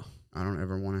 No. I don't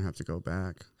ever want to have to go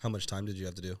back. How much time did you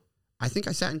have to do? I think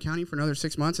I sat in county for another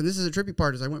 6 months, and this is a trippy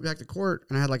part. Is I went back to court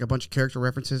and I had like a bunch of character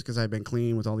references because I had been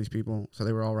clean with all these people, so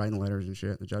they were all writing letters and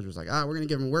shit. The judge was like, we're gonna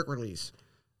give him work release,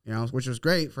 you know, which was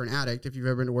great for an addict. If you've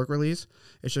ever been to work release,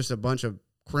 it's just a bunch of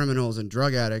criminals and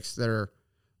drug addicts that are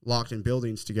locked in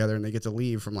buildings together, and they get to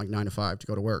leave from like 9 to 5 to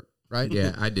go to work, right?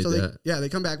 Yeah, I did so that. They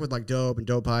come back with like dope and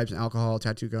dope pipes and alcohol,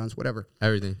 tattoo guns, whatever.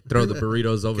 Everything. Throw the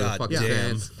burritos over God the fucking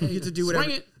damn. stands. You get to do whatever.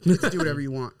 Swing it. You get to do whatever you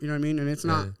want. You know what I mean? And it's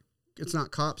not. Yeah. It's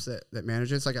not cops that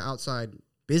manage it. It's like an outside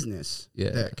business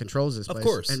that controls this Of place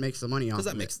course. and makes the money off Because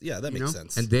that of makes it. that you makes know?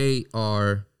 sense. And they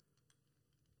are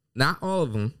not all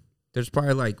of them. There's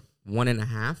probably like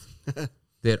 1.5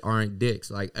 that aren't dicks.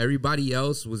 Like everybody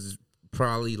else was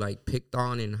probably like picked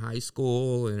on in high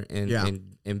school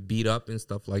and beat up and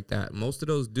stuff like that. Most of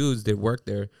those dudes that work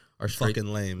there are straight,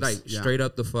 fucking lames. like straight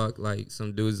up the fuck. Like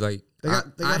some dudes like They got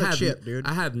a have, chip, dude.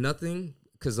 I have nothing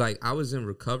because like I was in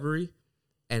recovery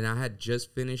and I had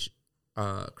just finished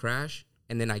crash,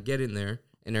 and then I get in there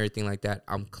and everything like that.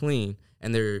 I'm clean,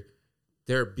 and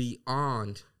they're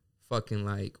beyond fucking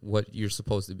like what you're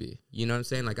supposed to be. You know what I'm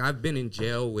saying? Like I've been in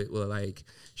jail with like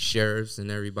sheriffs and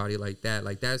everybody like that.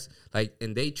 Like that's like,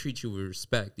 and they treat you with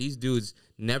respect. These dudes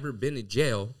never been in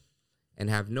jail and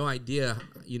have no idea,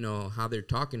 you know, how they're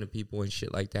talking to people and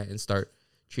shit like that, and start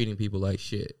treating people like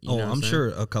shit. You know what I'm saying? sure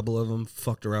a couple of them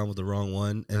fucked around with the wrong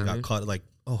one and got caught. Like,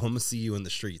 I'm gonna see you in the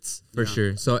streets for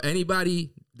sure. So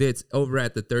anybody that's over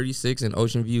at the 36 in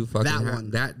Ocean View, fucking That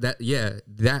one.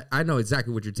 that I know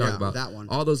exactly what you're talking about. that one.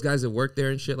 All those guys that work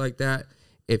there and shit like that.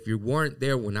 If you weren't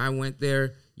there when I went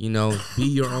there, you know, be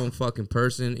your own fucking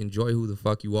person. Enjoy who the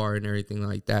fuck you are and everything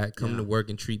like that. Come to work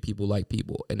and treat people like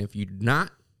people. And if you're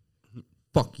not,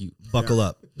 fuck you. buckle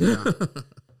up, Yeah.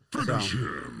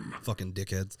 fucking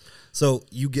dickheads. So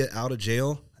you get out of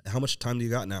jail. How much time do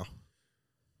you got now?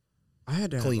 I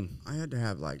had to Clean. I had to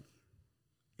have like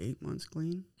 8 months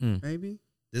clean, maybe.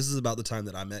 This is about the time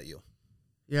that I met you.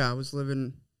 Yeah, I was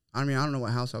living. I mean, I don't know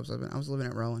what house I was living. I was living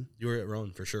at Rowan. You were at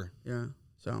Rowan for sure. Yeah,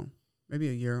 so maybe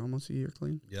a year, almost a year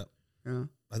clean. Yep. Yeah,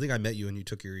 I think I met you and you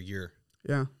took your year,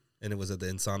 yeah, and it was at the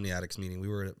Insomniatics meeting. We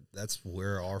were. That's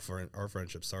where our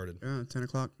friendship started. yeah. 10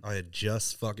 o'clock. I had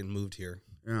just fucking moved here.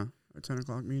 Yeah, a 10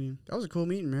 o'clock meeting. That was a cool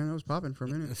meeting, man. That was popping for a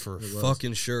minute. For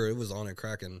fucking sure, it was on and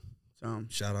cracking. So,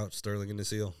 Shout out Sterling and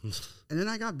Naseel. and then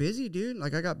I got busy, dude.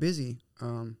 Like I got busy,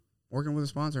 working with a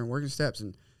sponsor and working steps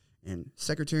and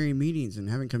secretary meetings and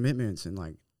having commitments and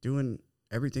like doing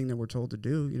everything that we're told to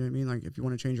do. You know what I mean? Like if you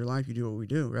want to change your life, you do what we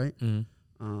do, right?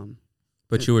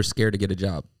 But you were scared to get a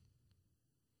job.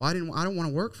 Well, I don't want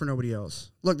to work for nobody else.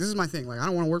 Look, this is my thing. Like I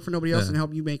don't want to work for nobody else and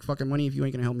help you make fucking money if you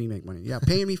ain't gonna help me make money. Yeah,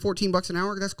 paying me $14 an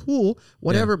hour, that's cool,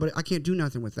 whatever. But I can't do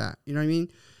nothing with that. You know what I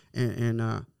mean?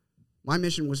 And my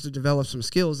mission was to develop some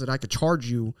skills that I could charge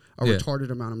you a retarded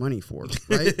amount of money for,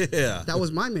 right? Yeah. That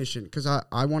was my mission because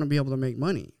I want to be able to make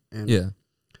money and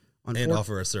And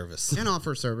offer a service. and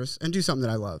offer a service and do something that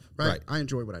I love, right? Right. I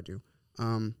enjoy what I do.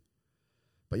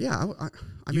 But yeah, I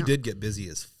You mean, did get busy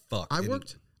as fuck. I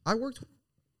worked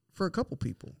for a couple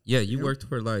people. Yeah, you worked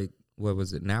for like, what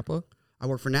was it, Napa? I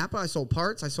worked for Napa. I sold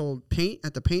parts. I sold paint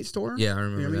at the paint store. Yeah, I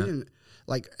remember You know what that. I mean? And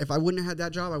like, if I wouldn't have had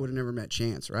that job, I would have never met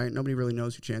Chance, right? Nobody really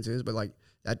knows who Chance is, but like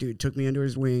that dude took me under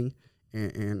his wing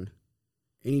and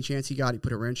any chance he got, he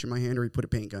put a wrench in my hand or he put a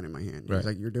paint gun in my hand. He was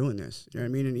like, "You're doing this." You know what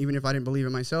I mean? And even if I didn't believe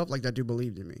in myself, like that dude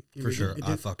believed in me. For sure.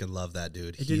 I fucking love that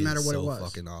dude. It didn't matter what so it was.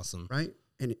 Fucking awesome. Right?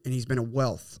 And he's been a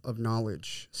wealth of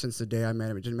knowledge since the day I met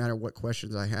him. It didn't matter what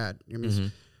questions I had. I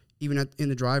mean, even in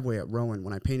the driveway at Rowan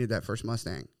when I painted that first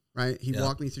Mustang, right? He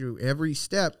walked me through every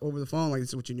step over the phone. Like, this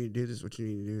is what you need to do. This is what you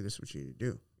need to do. This is what you need to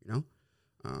do. You know?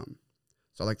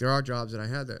 So like there are jobs that I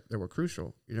had that were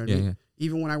crucial. You know what I mean? Yeah.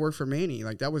 Even when I worked for Manny,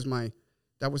 like that was my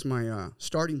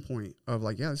starting point of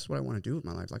like, yeah, this is what I want to do with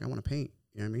my life. Like I want to paint.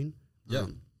 You know what I mean? Yeah.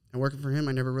 And working for him,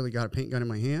 I never really got a paint gun in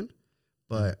my hand,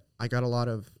 but I got a lot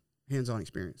of hands-on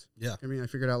experience. Yeah. I mean, I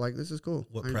figured out like this is cool.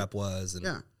 What prep was. And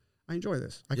I enjoy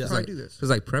this. I can probably do this. Because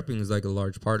like prepping is like a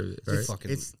large part of it, right?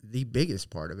 It's the biggest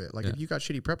part of it. Like if you got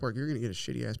shitty prep work, you're going to get a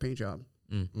shitty ass paint job.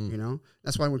 You know?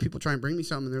 That's why when people try and bring me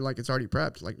something, they're like, it's already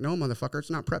prepped. Like, no, motherfucker, it's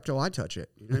not prepped till I touch it.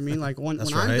 You know what I mean? Like when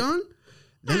I'm done,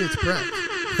 then it's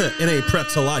prepped. It ain't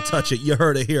prepped till I touch it. You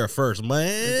heard it here first,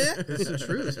 man. It's the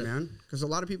truth, man. Because a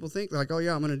lot of people think like, oh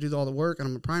yeah, I'm going to do all the work and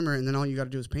I'm a primer and then all you got to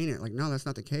do is paint it. Like, no, that's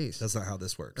not the case. That's not how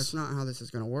this works. That's not how this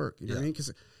is going to work. You know what I mean?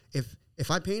 Because if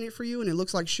I paint it for you and it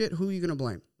looks like shit, who are you going to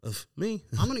blame? Me.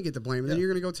 I'm going to get the blame. And then you're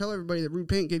going to go tell everybody that Rude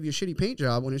Paint gave you a shitty paint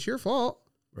job when it's your fault.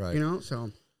 Right. You know, so.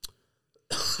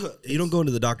 You don't go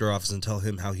into the doctor office and tell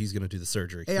him how he's going to do the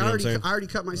surgery. Hey, you know I already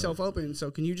cut myself open, so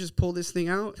can you just pull this thing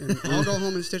out and I'll go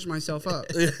home and stitch myself up?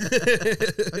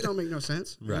 That don't make no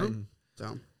sense. Right. You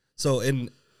know? So and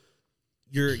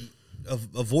you're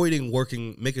avoiding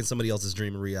making somebody else's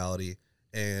dream a reality.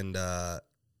 And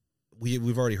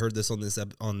we've already heard this on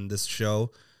this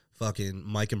show. Fucking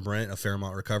Mike and Brent, a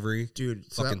Fairmont Recovery, dude,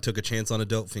 fucking took a chance on a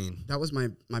dope fiend. That was my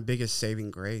biggest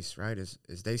saving grace, right? Is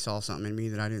they saw something in me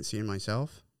that I didn't see in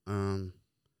myself,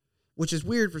 which is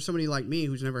weird for somebody like me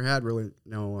who's never had really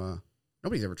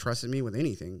nobody's ever trusted me with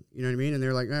anything. You know what I mean? And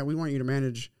they're like, we want you to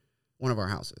manage one of our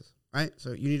houses, right?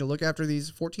 So you need to look after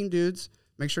these 14 dudes,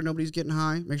 make sure nobody's getting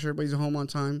high, make sure everybody's home on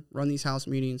time, run these house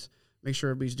meetings, make sure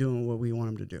everybody's doing what we want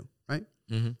them to do, right?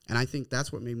 Mm-hmm. And I think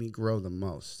that's what made me grow the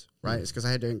most, right? It's because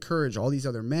I had to encourage all these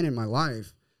other men in my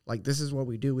life, like, this is what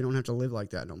we do. We don't have to live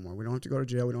like that no more. We don't have to go to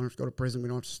jail. We don't have to go to prison. We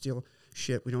don't have to steal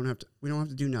shit. We don't have to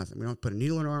do nothing. We don't have to put a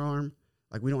needle in our arm.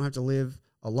 Like, we don't have to live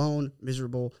alone,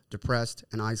 miserable, depressed,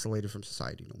 and isolated from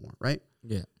society no more, right?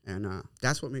 Yeah. And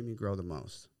that's what made me grow the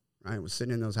most, right? Was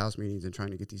sitting in those house meetings and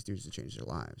trying to get these dudes to change their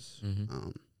lives. Mm-hmm.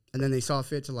 And then they saw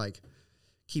fit to, like,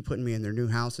 keep putting me in their new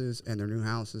houses and their new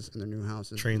houses and their new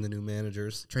houses. Train the new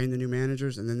managers.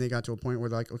 And then they got to a point where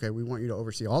they're like, okay, we want you to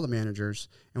oversee all the managers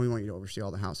and we want you to oversee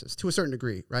all the houses to a certain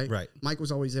degree, right? Right. Mike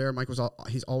was always there.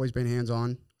 He's always been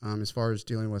hands-on as far as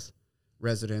dealing with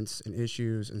residents and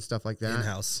issues and stuff like that.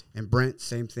 In-house. And Brent,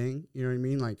 same thing. You know what I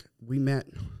mean? Like, we met,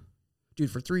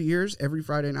 dude, for 3 years, every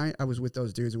Friday night, I was with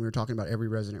those dudes and we were talking about every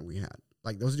resident we had.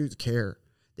 Like, those dudes care.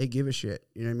 They give a shit.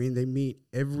 You know what I mean? They meet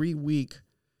every week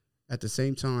at the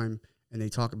same time and they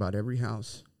talk about every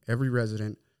house, every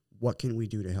resident. What can we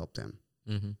do to help them?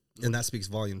 Mm-hmm. And that speaks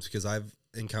volumes because I've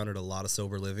encountered a lot of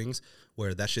sober livings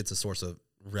where that shit's a source of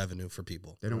revenue for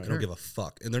people. They don't give a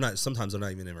fuck. And sometimes they're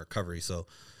not even in recovery. So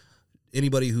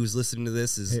anybody who's listening to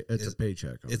this is a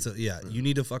paycheck. You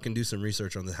need to fucking do some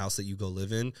research on the house that you go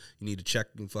live in. You need to check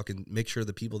and fucking make sure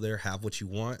the people there have what you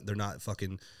want. They're not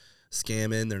fucking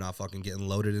scamming. They're not fucking getting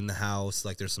loaded in the house.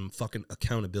 Like, there's some fucking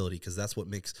accountability because that's what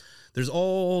makes. There's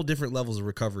all different levels of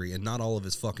recovery, and not all of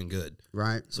it's fucking good.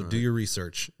 Right. So do your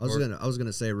research. I was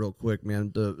gonna say real quick,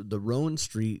 man. The Rowan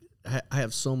Street. I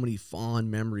have so many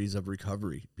fond memories of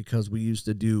recovery because we used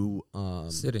to do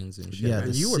sit-ins and shit. Yeah,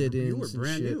 the you sit-ins were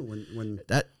brand shit. new when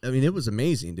that. I mean, it was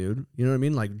amazing, dude. You know what I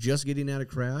mean? Like, just getting out of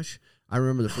crash. I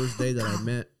remember the first day that I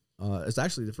met. It's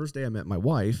actually the first day I met my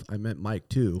wife. I met Mike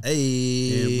too.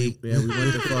 Hey, and we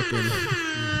went to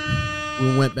fucking.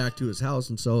 We went back to his house,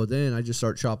 and so then I just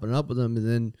started chopping up with him, and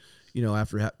then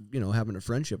after having a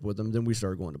friendship with him, then we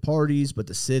started going to parties. But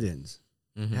the sit-ins,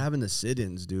 having the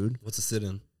sit-ins, dude. What's a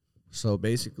sit-in? So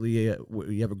basically,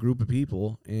 we have a group of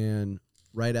people, and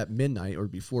right at midnight or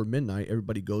before midnight,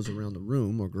 everybody goes around the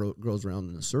room or goes around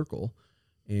in a circle,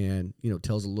 and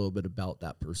tells a little bit about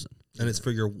that person. And it's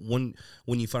for your when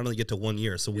you finally get to 1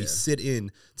 year. So we sit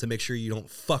in to make sure you don't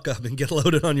fuck up and get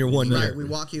loaded on your 1 year. Right. We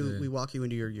walk you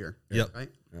into your year. Yep. Right.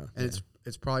 Yeah. And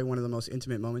it's probably one of the most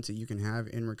intimate moments that you can have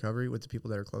in recovery with the people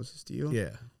that are closest to you.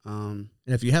 Yeah. And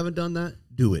if you haven't done that,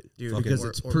 do it. Dude, because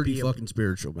it's pretty fucking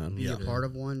spiritual, man. Be a part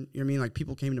of one. You know what I mean? Like,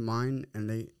 people came to mind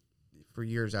and for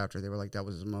years after, they were like, that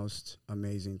was the most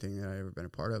amazing thing that I've ever been a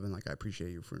part of. And like, I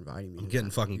appreciate you for inviting me. I'm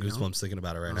getting fucking goosebumps thinking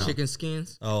about it right now. Chicken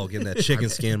skins. Oh, getting that chicken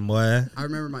skin, boy. I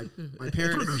remember my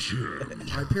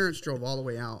parents drove all the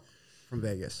way out from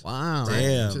Vegas. Wow.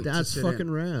 Damn. That's sit fucking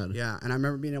in. rad. Yeah, and I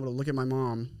remember being able to look at my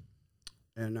mom,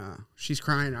 and she's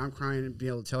crying, I'm crying, and be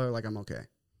able to tell her like I'm okay.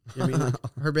 You know what I mean? Like,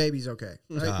 her baby's okay.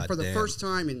 Like, God for the damn. first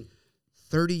time in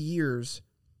 30 years,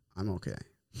 I'm okay.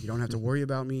 You don't have to worry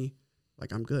about me.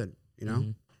 Like I'm good. You know.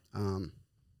 Mm-hmm.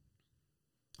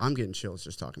 I'm getting chills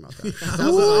just talking about that.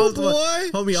 Oh boy.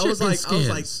 Homie, I was Chicken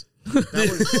like, skins.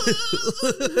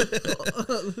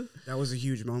 That was a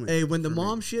huge moment. hey, when the for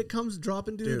mom me. shit comes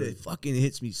dropping, dude, Dude. it fucking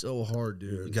hits me so hard,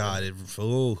 dude. God,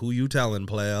 who you telling,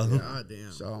 player? God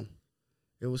damn. So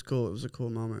it was cool. It was a cool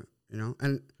moment, you know.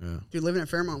 And Yeah. dude, living at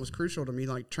Fairmont was crucial to me,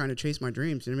 like trying to chase my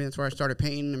dreams. You know what I mean? That's where I started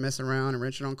painting and messing around and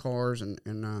wrenching on cars, and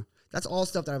that's all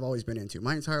stuff that I've always been into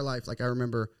my entire life. Like I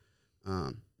remember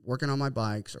working on my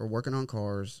bikes or working on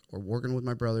cars or working with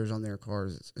my brothers on their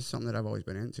cars. It's something that I've always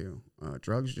been into.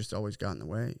 Drugs just always got in the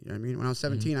way. You know what I mean? When I was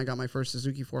 17, I got my first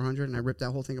Suzuki 400 and I ripped that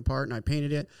whole thing apart and I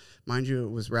painted it. Mind you, it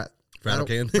was rattle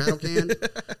can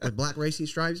with black racing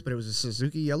stripes, but it was a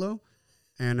Suzuki yellow.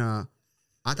 And I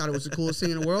thought it was the coolest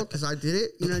thing in the world because I did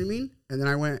it. You know what I mean? And then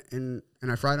I went and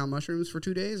I fried on mushrooms for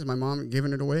 2 days and my mom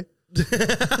giving it away.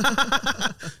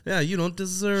 Yeah, you don't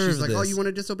deserve She's like, this. oh, you want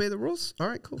to disobey the rules? All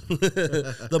right, cool.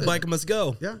 The bike must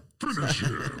go. Yeah. Oh,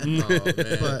 man.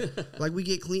 But like we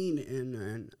get clean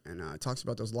and it talks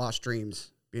about those lost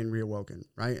dreams being reawoken,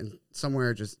 right? And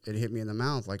somewhere just it hit me in the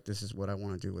mouth like this is what I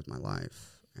want to do with my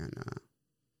life. And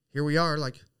here we are,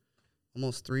 like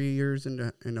almost 3 years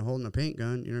into holding a paint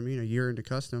gun. You know what I mean? A year into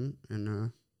custom,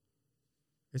 and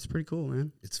it's pretty cool,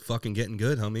 man. It's fucking getting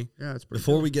good, homie. Yeah, it's pretty.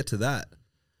 Before cool. we get to that,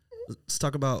 let's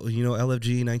talk about,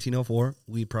 LFG 1904.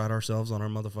 We pride ourselves on our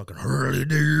motherfucking Harley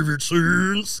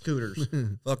Davidsons. Scooters.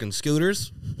 Fucking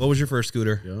scooters. What was your first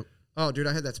scooter? Yep. Oh, dude,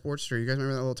 I had that Sportster. You guys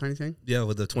remember that little tiny thing? Yeah,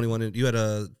 with the 21 you had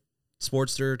a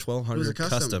Sportster 1200 It was a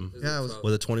custom. custom Yeah, it was.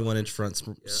 with a 21-inch front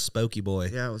spokey boy.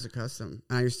 Yeah, it was a custom.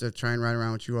 And I used to try and ride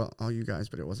around with you all you guys,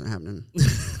 but it wasn't happening.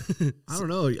 I don't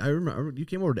know. I remember you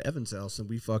came over to Evan's house and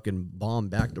we fucking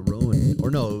bombed back to Rowan. Or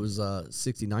no, it was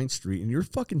 69th Street, and you're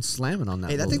fucking slamming on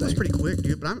that. Hey, that little thing was pretty quick,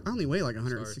 dude. But I only weigh like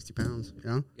 160 pounds. You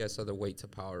know? Yeah, so the weight to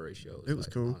power ratio. It was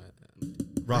cool. on it.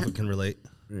 Rafa can relate.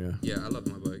 Yeah. Yeah, I love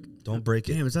my bike. Don't break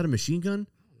it. Damn, is that a machine gun?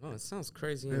 Oh, it sounds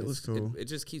crazy. It was cool. It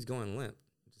just keeps going limp.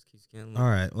 It just keeps getting limp. All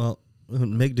right. Well,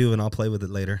 make do and I'll play with it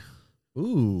later.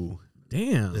 Ooh,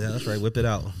 damn. Yeah, that's right. Whip it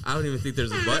out. I don't even think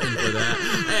there's a button for that.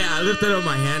 Hey, I lifted up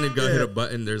my hand and go hit a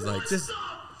button. There's like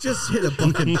Just hit a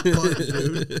fucking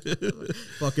button, dude.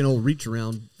 Fucking old reach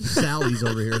around Sally's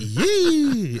over here.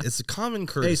 Yee! It's a common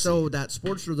courtesy. Hey, so that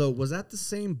Sportster though, was that the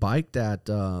same bike that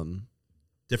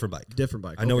different bike. different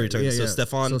bike? I know what you're talking Yeah, about. So yeah.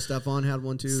 Stefan- Stefan had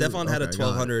one too. Stefan had a Okay, got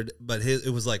it. 1200, but it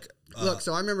was like Look,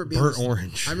 so I remember being burnt with,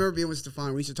 orange. I remember being with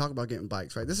Stefan. We used to talk about getting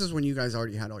bikes, right? This is when you guys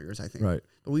already had all yours, I think. Right.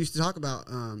 But we used to talk about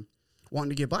wanting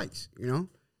to get bikes, you know?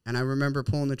 And I remember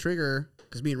pulling the trigger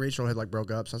because me and Rachel had like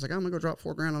broke up. So I was like, I'm going to go drop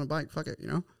 $4,000 on a bike. Fuck it, you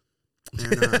know?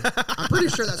 And I'm pretty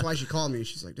sure that's why she called me.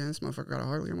 She's like, damn, this motherfucker got a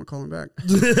Harley. I'm going to call him back.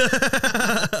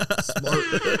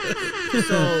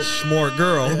 So Smart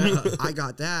girl. I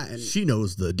got that. And She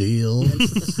knows the deal.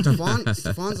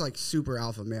 Stefan's like super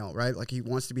alpha male, right? Like he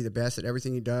wants to be the best at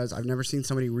everything he does. I've never seen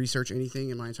somebody research anything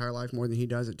in my entire life more than he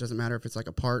does. It doesn't matter if it's like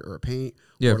a part or a paint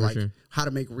Yeah, or for like sure. how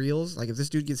to make reels. Like if this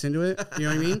dude gets into it, you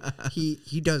know what I mean?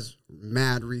 He does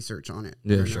mad research on it.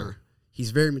 Yeah, And, sure.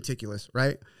 He's very meticulous,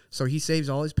 right? So he saves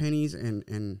all his pennies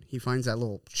and he finds that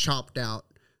little chopped out,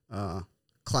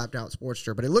 clapped out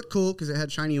Sportster. But it looked cool because it had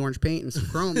shiny orange paint and some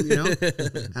chrome, you know?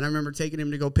 And I remember taking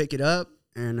him to go pick it up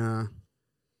and,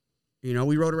 you know,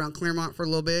 we rode around Claremont for a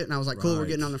little bit, and I was like, cool, we're Right.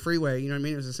 getting on the freeway. You know what I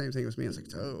mean? It was the same thing with me. I was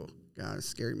like, oh, God, it's a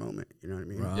scary moment. You know what I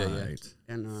mean? Right.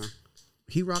 Yeah. And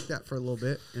he rocked that for a little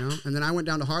bit, you know? And then I went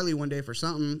down to Harley one day for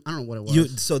something. I don't know what it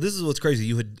was. So this is what's crazy.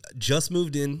 You had just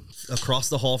moved in across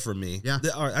the hall from me. Yeah.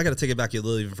 All right, I got to take it back a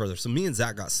little even further. So me and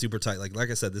Zach got super tight. Like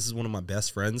I said, this is one of my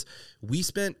best friends. We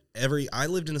spent I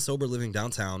lived in a sober living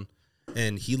downtown,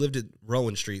 and he lived at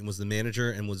Rowan Street and was the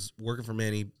manager and was working for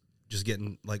Manny, just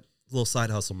getting like little side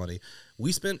hustle money.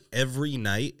 We spent every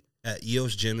night at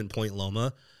EO's gym in Point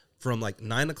Loma from like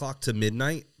 9 o'clock to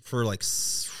midnight for like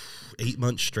 8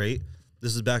 months straight.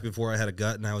 This is back before I had a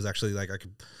gut, and I was actually like I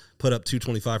could put up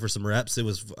 225 for some reps. It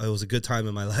was a good time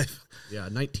in my life. Yeah,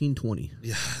 1920.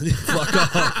 Yeah, fuck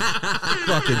off,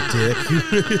 fucking dick.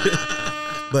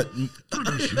 But you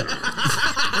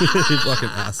fucking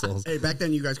assholes. Hey, back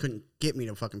then you guys couldn't get me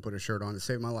to fucking put a shirt on to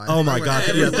save my life. Oh my god!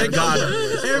 Yeah, thank God.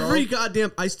 Every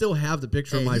goddamn, I still have the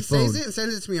picture on my he phone. saves it and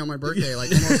sends it to me on my birthday,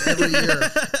 like almost every year.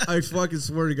 I fucking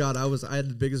swear to God, I had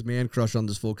the biggest man crush on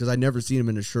this fool because I never seen him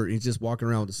in a shirt. He's just walking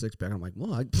around with a six pack. I'm like,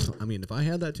 well, I mean, if I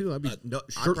had that too, I'd be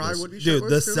shirtless. I probably would be Dude,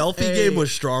 the shirtless, too. selfie game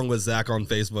was strong with Zack on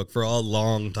Facebook for a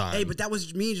long time. Hey, but that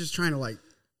was me just trying to like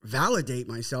validate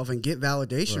myself and get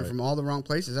validation from all the wrong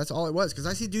places. That's all it was. Because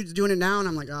I see dudes doing it now, and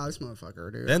I'm like, oh, this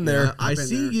motherfucker, dude. Been there. I been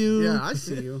see there. you. Yeah, I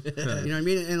see you. You know what I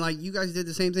mean? And like you guys did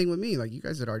the same thing with me. Like you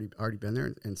guys had already been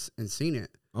there and seen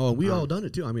it. Oh, we all done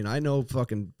it too. I mean, I know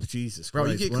fucking Jesus Bro,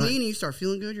 Christ. you get clean and you start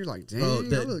feeling good. You're like, damn, I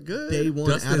look good. Day one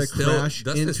Dustin out of still- crash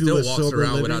Dustin into still a walks sober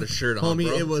around living. without a shirt on, Homie,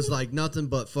 bro. it was like nothing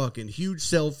but fucking huge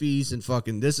selfies and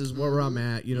fucking this is where I'm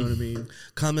at. You know what I mean?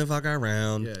 Come and fuck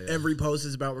around. Yeah. Every post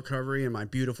is about recovery and my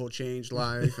beautiful changed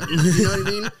life. And, you know what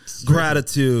I mean?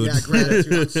 Gratitude. Yeah,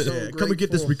 gratitude. I'm so Yeah, come and get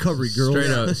this grateful. recovery,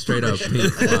 girl. Straight up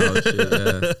pink cloud shit.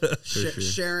 Yeah, for sure.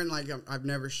 Sharing like I've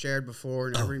never shared before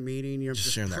in every meeting. You know,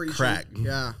 just sharing that preaching. crack.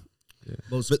 Yeah.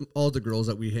 Most all the girls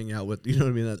that we hang out with, you know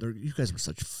what I mean? You guys are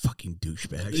such fucking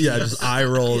douchebags. Yeah, just eye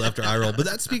roll after eye roll. But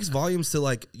that speaks volumes to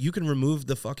like you can remove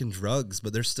the fucking drugs,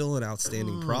 but there's still an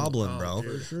outstanding problem, bro.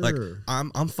 Sure. Like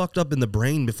I'm fucked up in the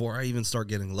brain before I even start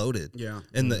getting loaded. Yeah.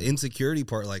 And the insecurity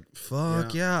part, like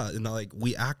fuck yeah, and like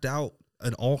we act out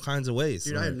in all kinds of ways.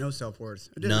 Dude, I had no self worth.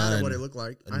 It didn't matter what it looked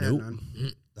like. I had Nope.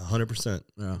 none. 100%.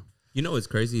 Yeah. You know what's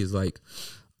crazy is like,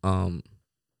 I'm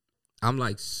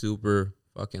like super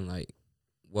fucking like,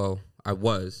 well, I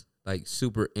was like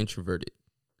super introverted.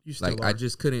 You still Like are. I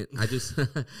just couldn't.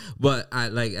 But I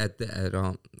like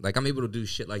like I'm able to do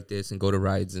shit like this and go to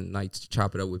rides and like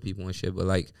chop it up with people and shit. But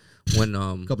like when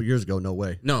A couple years ago, no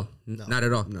way. no, not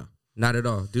at all. No. Not at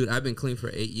all, dude. I've been clean for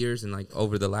 8 years, and like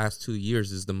over the last 2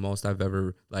 years is the most I've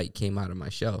ever like came out of my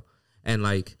shell. And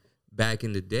like back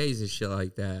in the days and shit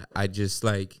like that, I just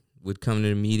like would come to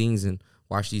the meetings and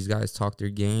watch these guys talk their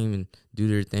game and do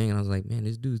their thing, and I was like, man,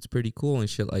 this dude's pretty cool and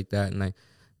shit like that. And like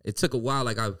it took a while.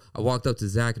 Like I walked up to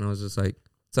Zack and I was just like,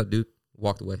 what's up, dude?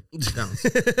 Walked away. Bounce.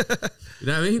 You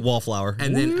know what I mean? Wallflower.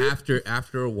 And then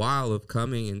after a while of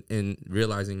coming and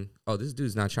realizing, oh, this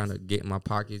dude's not trying to get in my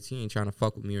pockets. He ain't trying to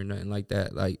fuck with me or nothing like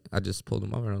that. Like, I just pulled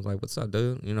him over and I was like, what's up,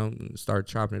 dude? You know, and started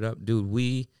chopping it up. Dude,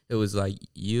 it was like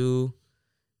you,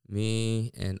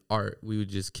 me, and Art. We would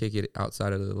just kick it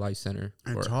outside of the Life Center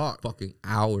And for talk. fucking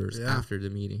hours Yeah. after the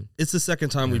meeting. It's the second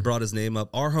time we brought his name up.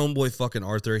 Our homeboy fucking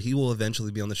Arthur, he will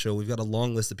eventually be on the show. We've got a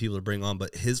long list of people to bring on,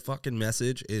 but his fucking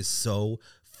message is so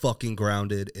fucking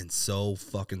grounded and so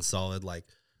fucking solid. Like,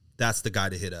 that's the guy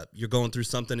to hit up. You're going through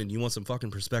something and you want some fucking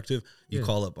perspective, you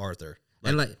call up Arthur.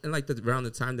 And around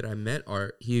the time that I met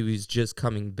Art, he was just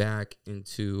coming back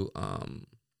into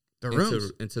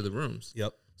rooms. into the rooms.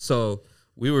 Yep. So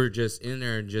we were just in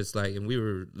there and just like, and we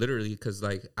were literally, because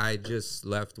like I just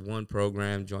left one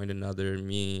program, joined another,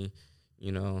 me,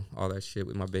 you know, all that shit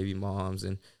with my baby moms,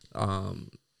 and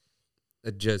I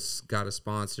just got a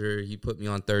sponsor. He put me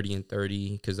on 30 and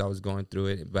 30 because I was going through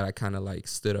it, but I kind of like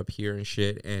stood up here and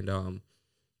shit, and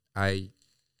I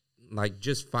like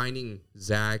just finding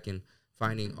Zack and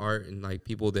finding Art and like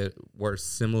people that were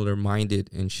similar minded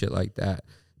and shit like that.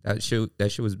 That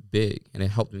shit was big, and it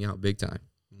helped me out big time.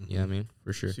 You know what I mean?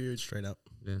 For sure. It's huge. Straight up.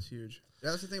 Yeah. It's huge.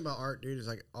 That's the thing about Art, dude, is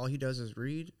like all he does is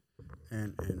read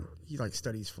and he like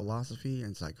studies philosophy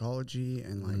and psychology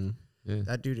and like Yeah.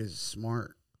 that dude is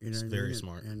smart. You know He's what I mean? very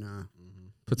smart. And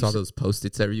Puts all those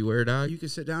Post-its everywhere, dog. you can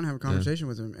sit down and have a conversation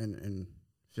with him and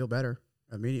feel better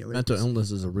immediately. Mental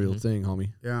illness is a real thing, homie.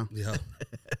 Yeah.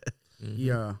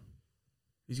 Yeah.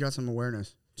 He's got some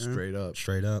awareness. you know? Straight up.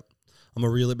 Straight up. I'm going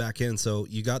to reel it back in. So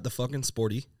you got the fucking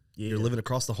sporty. Yeah. You're living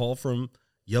across the hall from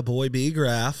your boy B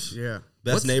Graf. Yeah.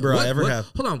 Best neighbor I ever have.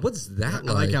 Hold on, what's that I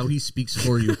like like? how he speaks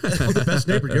for you. Oh, the best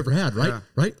neighbor you ever had, right? Yeah.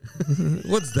 Right?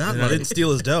 What's that I didn't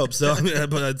steal his dope, so I mean,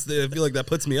 but I feel like that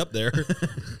puts me up there.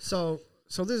 So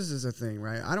this is a thing,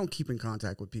 right? I don't keep in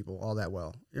contact with people all that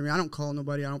well. I mean, I don't call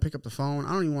nobody. I don't pick up the phone.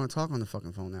 I don't even want to talk on the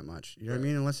fucking phone that much. You know what I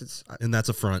mean? Unless it's And that's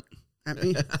a front. I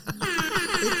mean,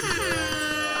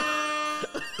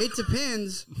 it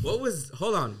depends.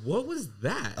 Hold on, what was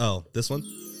that? Oh, this one?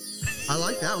 I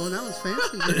like that one. That one's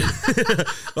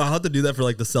fancy. Well, I'll have to do that for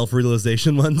like the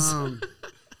self-realization ones.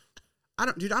 I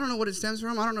don't know what it stems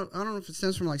from. I don't know if it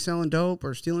stems from like selling dope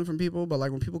or stealing from people, but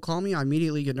like when people call me, I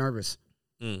immediately get nervous.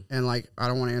 And like I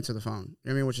don't want to answer the phone.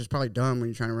 I mean, which is probably dumb when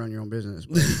you're trying to run your own business.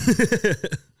 But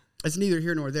it's neither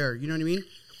here nor there. You know what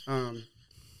I mean?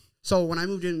 So when I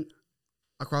moved in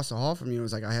across the hall from me, it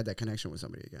was like I had that connection with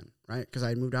somebody again, right? Because I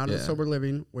had moved out of the Yeah. sober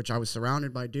living, which I was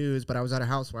surrounded by dudes, but I was at a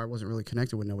house where I wasn't really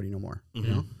connected with nobody no more. You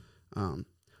know, it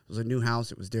was a new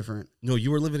house. It was different. No,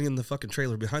 you were living in the fucking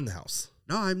trailer behind the house.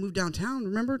 No, I moved downtown.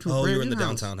 Remember? To a Oh, brand you were in new the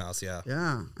house. downtown house, yeah.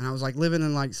 Yeah, and I was like living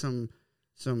in like some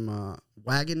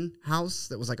wagon house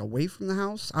that was like away from the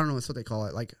house. I don't know what's what they call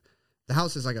it. Like the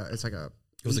house is like a It was a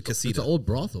It's an casita. old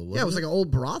brothel. Wasn't yeah, it was like an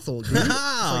old brothel, dude. It's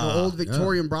like an old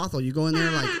Victorian brothel. You go in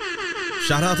there like.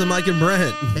 Shout out to Mike and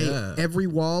Brent. Hey, Yeah. every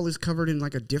wall is covered in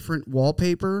like a different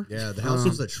wallpaper. Yeah, the house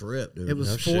was a trip, dude. It was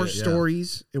No 4 shit.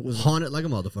 stories. It was haunted like a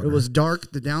motherfucker. It was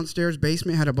dark. The downstairs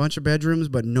basement had a bunch of bedrooms,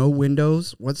 but no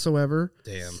windows whatsoever.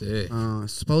 Damn. Sick.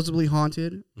 Supposedly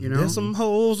haunted. You know. There's some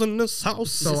holes in this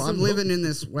house. So I'm living in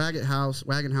this wagon house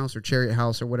or chariot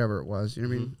house or whatever it was. You know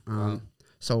what I mean?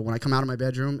 So when I come out of my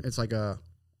bedroom, it's like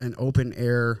an open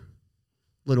air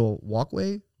little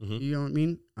walkway. You know what I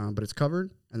mean? But it's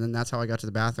covered. And then that's how I got to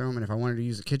the bathroom. And if I wanted to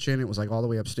use the kitchen, it was like all the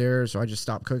way upstairs. So I just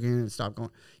stopped cooking and stopped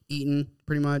eating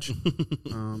pretty much.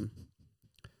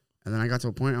 And then I got to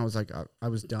a point I was like, I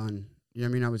was done. You know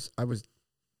what I mean? I was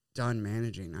done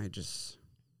managing.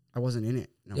 I wasn't in it.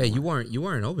 No Yeah, more. you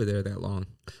weren't over there that long.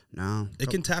 No. It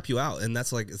can tap you out, and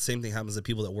that's like the same thing happens to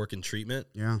people that work in treatment.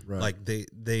 Yeah. Right. Like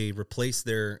they replace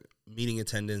their meeting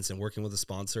attendance and working with a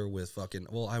sponsor with fucking.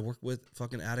 Well, I work with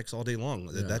fucking addicts all day long.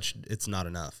 It's not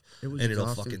enough, It was and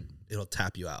exhausting. it'll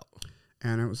tap you out.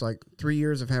 And it was like 3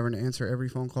 years of having to answer every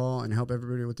phone call and help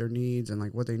everybody with their needs and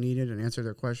like what they needed and answer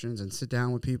their questions and sit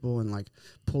down with people and like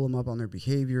pull them up on their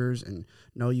behaviors and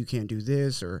no, you can't do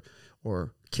this or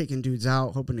kicking dudes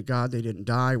out, hoping to God they didn't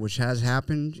die, which has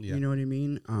happened. Yeah. You know what I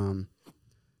mean? And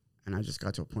I just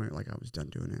got to a point like I was done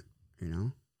doing it, you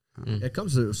know? It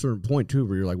comes to a certain point too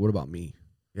where you're like, what about me?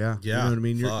 Yeah. Yeah, You know what I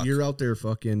mean? fuck. You're out there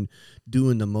fucking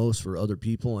doing the most for other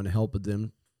people and helping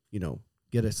them, you know,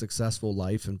 get a successful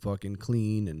life and fucking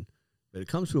clean. But it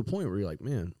comes to a point where you're like,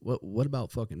 man, what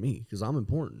about fucking me? Because I'm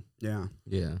important. Yeah.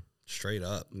 Yeah. Straight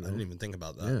up. I didn't even think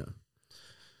about that. Yeah.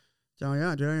 So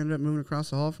yeah, dude, I ended up moving across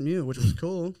the hall from you, which was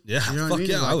cool. Yeah, You know what I fuck mean?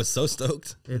 yeah. Like, I was so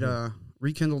stoked. It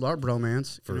rekindled our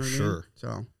bromance. For what I mean? sure.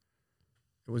 So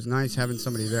it was nice having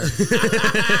somebody there.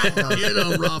 Get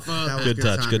him, Rafa.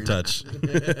 Good touch.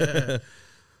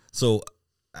 So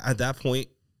at that point,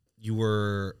 you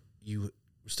were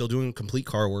still doing complete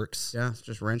car works Yeah, it's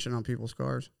just wrenching on people's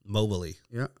cars. mobily.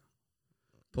 Yeah.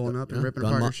 Pulling up and Yeah, ripping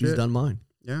done apart your He's shit. done mine.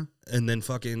 Yeah. And then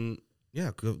fucking,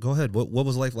 yeah, go ahead. What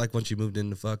was life like once you moved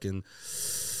into fucking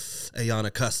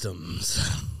Ayana Customs?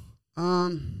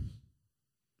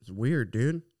 It's weird,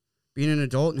 dude. Being an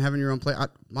adult and having your own place.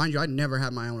 Mind you, I never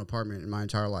had my own apartment in my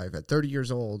entire life. At 30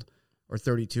 years old or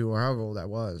 32 or however old that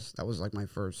was like my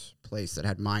first place that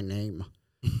had my name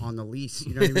on the lease.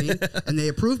 You know what I mean? And they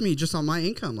approved me just on my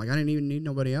income. Like I didn't even need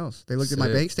nobody else. They looked at my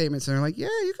Sick. bank statements and they're like, yeah,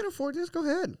 you can afford this. Go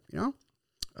ahead. You know?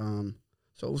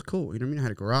 So it was cool. You know what I mean? I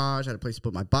had a garage. I had a place to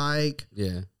put my bike.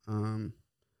 Yeah.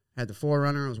 Had the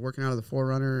 4Runner. I was working out of the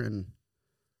 4Runner, and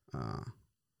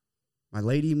my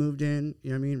lady moved in. You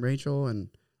know what I mean, Rachel, and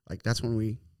like that's when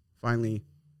we finally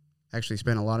actually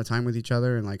spent a lot of time with each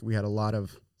other, and like we had a lot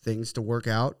of things to work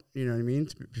out. You know what I mean,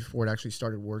 before it actually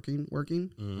started working.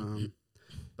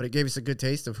 But it gave us a good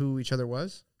taste of who each other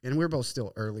was, and we were both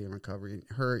still early in recovery.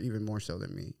 Her even more so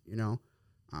than me. You know.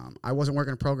 I wasn't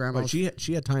working a program. Like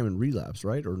she had time in relapse,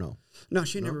 right? Or no? No,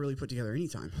 she never really put together any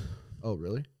time. Oh,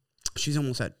 really? She's at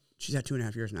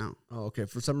 2.5 years now. Oh, okay.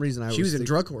 For some reason, She was in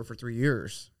drug court for 3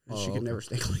 years. And she could never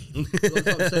stay clean. That's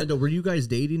what I'm saying. Though, were you guys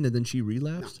dating and then she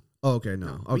relapsed? Oh, okay,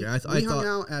 no. Okay, I we thought. hung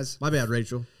out as My bad,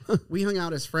 Rachel. we hung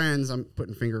out as friends. I'm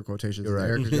putting finger quotations in You're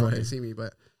there right. because y'all can't see me.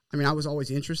 But I mean, I was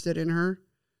always interested in her.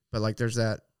 But like, there's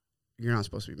that you're not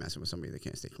supposed to be messing with somebody that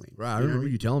can't stay clean. Right. I You know what remember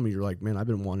mean? you telling me you're like, man, I've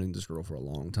been wanting this girl for a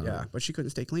long time. Yeah, but she couldn't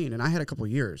stay clean, and I had a couple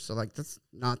years. So like, that's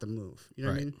not the move. You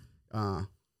know what I mean?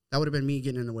 That would have been me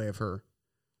getting in the way of her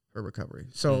recovery.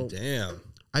 So Damn.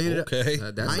 I ended up. Okay.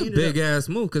 That's I a ended big ass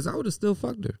move because I would have still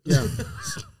fucked her. Yeah.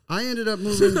 I ended up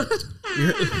moving.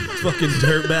 Fucking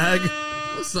dirtbag.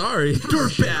 I'm sorry.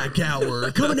 Dirtbag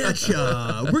Coward coming at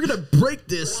ya. We're gonna break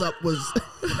this up.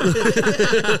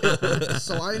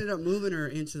 So I ended up moving her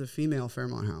into the female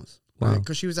Fairmont house. Wow.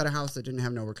 Because she was at a house that didn't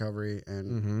have no recovery, and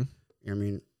you know what I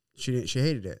mean, she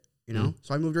hated it. You know,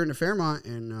 so I moved her into Fairmont,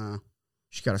 and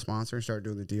she got a sponsor and started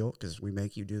doing the deal because we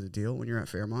make you do the deal when you're at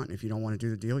Fairmont. And if you don't want to do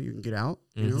the deal, you can get out.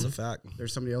 You know, It's a fact.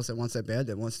 there's somebody else that wants that bed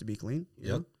that wants to be clean. you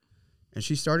Yep. know? And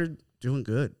she started doing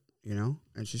good, you know,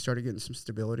 and she started getting some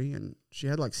stability, and she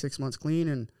had like 6 months clean,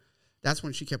 and that's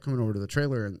when she kept coming over to the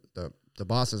trailer, and the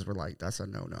bosses were like, "That's a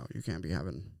no. You can't be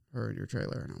having or your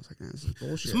trailer. And I was like, man, this is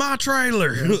bullshit. It's my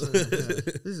trailer.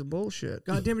 This is bullshit.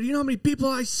 God damn it! You know how many people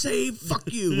I saved?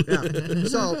 Fuck you. Yeah.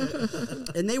 So,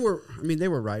 and they were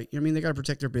right. I mean, they got to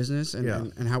protect their business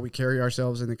and how we carry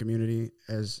ourselves in the community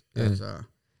as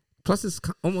Plus, it's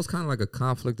almost kind of like a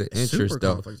conflict of Super interest,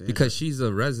 though, conflict of because she's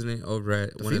a resident over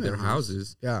at one of their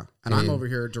houses. Yeah, and I'm over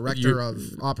here director of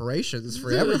operations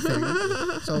for everything.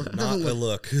 So it Not doesn't a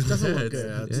look. look. Doesn't look good.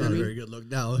 Yeah, it's You know not what a I very mean? good look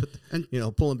now.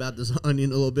 And pulling back this onion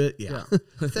a little bit. Yeah,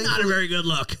 not a very good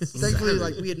look. Thankfully,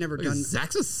 like we had never Look at done.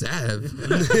 Zach's a sav.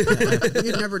 We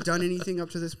had never done anything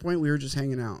up to this point. We were just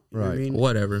hanging out. You know what I mean?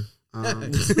 Whatever.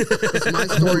 It's my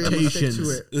story. I'm gonna stick to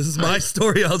it. This is my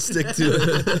story. I'll stick to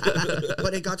it.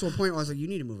 But it got to a point where I was like, you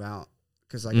need to move out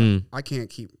because like I can't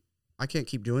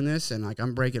keep doing this, and like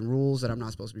I'm breaking rules that I'm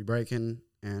not supposed to be breaking,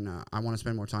 and I want to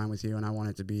spend more time with you, and I want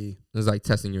it to be It's like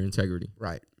testing your integrity.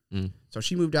 right. So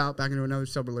she moved out back into another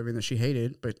sober living that she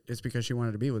hated, but it's because she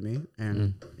wanted to be with me,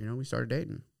 and we started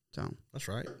dating. So That's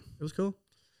right. it was cool.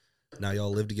 Now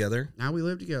y'all live together, Now we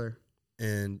live together.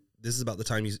 and this is about the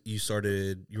time you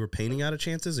started. You were painting out of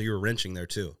Chances, or you were wrenching there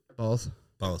too. Both.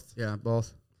 Both. Yeah,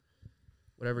 both.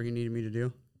 Whatever he needed me to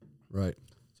do. Right.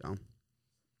 So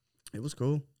it was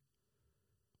cool.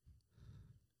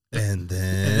 And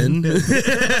then,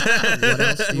 What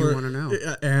else do you want to know?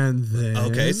 And then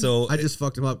Okay, so I just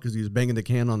fucked him up because he was banging the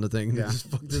can on the thing. And Yeah. just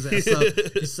fucked his ass up.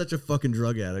 He's such a fucking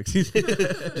drug addict.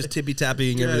 just tippy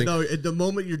tapping Yeah, everything. no, at the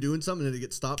moment you're doing something and it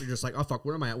gets stopped, you're just like, oh fuck,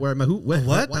 where am I at? Where am I? Who? What?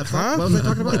 What? What, Huh? what was I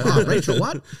talking about? Oh, Rachel,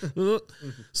 what?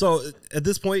 So at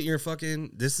this point, you're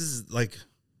fucking. This is like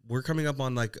we're coming up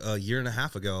on like a year and a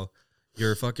half ago.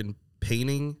 You're fucking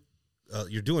painting.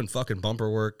 You're doing fucking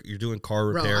bumper work. You're doing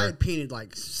car Bro, repair. I had painted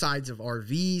like sides of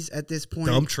RVs at this point.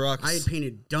 Dump trucks. I had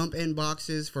painted dump end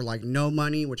boxes for like no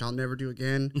money, which I'll never do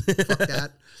again. Fuck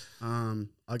that.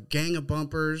 A gang of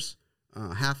bumpers,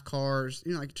 half cars,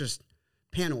 like just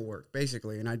panel work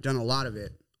basically. And I'd done a lot of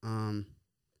it.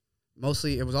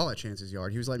 Mostly it was all at Chance's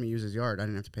yard. He was letting me use his yard. I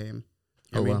didn't have to pay him.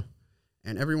 You know what I mean?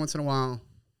 And every once in a while,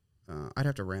 I'd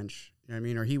have to wrench. You know what I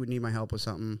mean? Or he would need my help with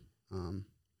something.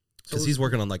 Because he's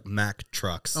working on like Mack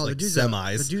trucks, like the dude's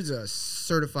semis. The dude's a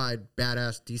certified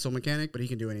badass diesel mechanic, but he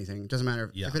can do anything. Doesn't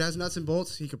matter if it has nuts and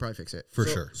bolts. He could probably fix it for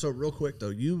sure. So real quick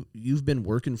though, you've been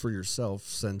working for yourself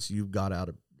since you got out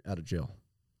of jail,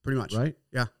 pretty much. right?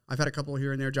 Yeah, I've had a couple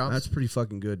here and there jobs. That's pretty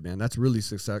fucking good, man. That's really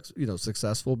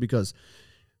successful because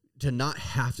to not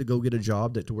have to go get a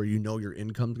job to where your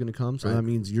income's going to come. So that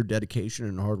means your dedication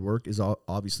and hard work is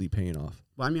obviously paying off.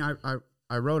 Well, I mean,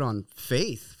 I wrote on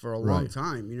faith for a long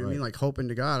time. You know what I mean? Like hoping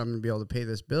to God I'm going to be able to pay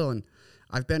this bill, and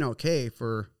I've been okay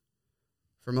for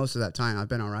most of that time. I've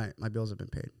been all right. My bills have been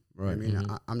paid. Right. I mean,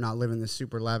 I'm not living this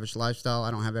super lavish lifestyle.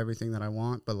 I don't have everything that I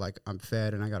want, but like I'm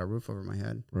fed and I got a roof over my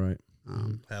head. Right.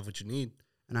 Have what you need.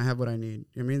 And I have what I need.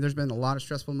 I mean, there's been a lot of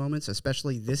stressful moments,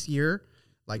 especially this year.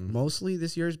 Like mostly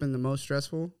this year has been the most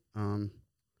stressful. And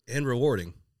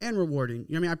rewarding. And rewarding.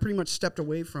 You know what I mean? I pretty much stepped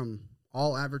away from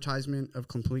all advertisement of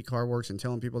Complete Car Works and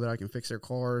telling people that I can fix their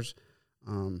cars.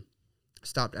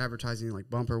 Stopped advertising like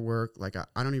bumper work. Like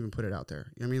I don't even put it out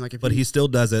there. You know what I mean? Like But he still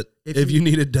does it if you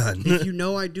need it done. If you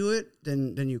know I do it,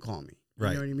 then you call me. You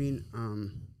Right. know what I mean?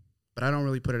 But I don't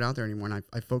really put it out there anymore. And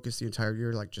I focused the entire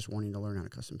year like just wanting to learn how to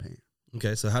custom paint.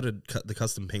 Okay, so how did the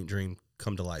custom paint dream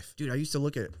come to life? Dude, I used to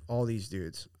look at all these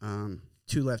dudes.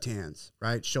 Two Left Hands,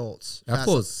 right? Schultz. That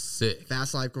fool's sick.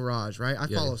 Fast Life Garage, right? I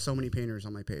follow so many painters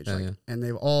on my page, Yeah. and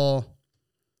they've all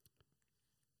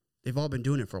been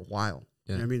doing it for a while.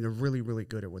 Yeah. You know what I mean, they're really, really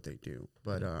good at what they do.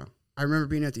 But I remember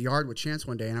being at the yard with Chance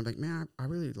one day, and I'm like, man, I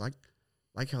really like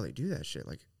how they do that shit.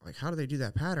 Like how do they do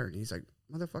that pattern? And he's like,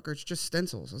 motherfucker, it's just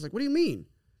stencils. I was like, what do you mean?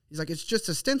 He's like, it's just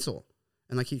a stencil.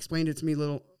 And like he explained it to me a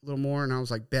little more, and I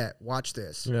was like, bet, watch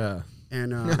this. Yeah.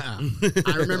 And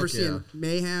I remember seeing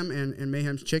Mayhem and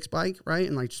Mayhem's chick's bike, right?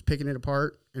 And like just picking it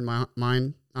apart in my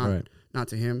mind, not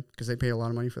to him, because they pay a lot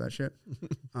of money for that shit.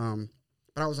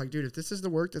 But I was like, dude, if this is the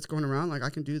work that's going around, like I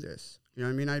can do this. You know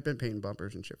what I mean? I'd been painting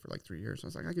bumpers and shit for like 3 years. I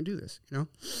was like, I can do this,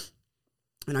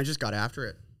 And I just got after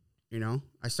it,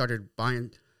 I started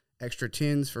buying extra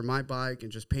tins for my bike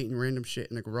and just painting random shit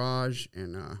in the garage.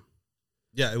 And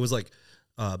Yeah, it was like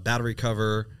battery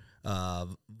cover,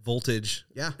 voltage.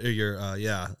 Yeah.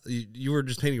 You were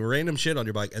just painting random shit on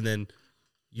your bike, and then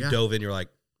you dove in. You're like,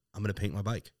 I'm gonna paint my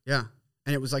bike. Yeah,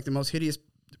 and it was like the most hideous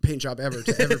paint job ever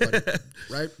to everybody,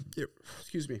 right?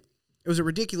 Excuse me. It was a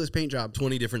ridiculous paint job.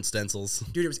 20 different stencils.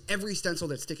 Dude, it was every stencil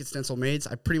that Stick It Stencil made.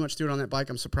 I pretty much threw it on that bike.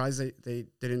 I'm surprised they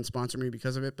didn't sponsor me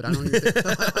because of it, but I don't even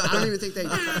think they.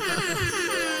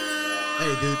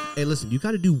 Hey, dude. Hey, listen. You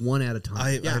got to do one at a time.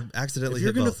 I accidentally if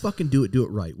you're hit gonna both. fucking do it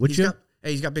right. Would He's you?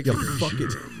 got big Yo, fingers. fuck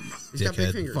it. He's got big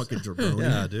Dickhead. fingers. Fucking jabroni.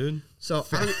 Yeah, dude. So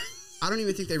I don't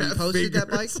even think they reposted that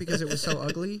bike because it was so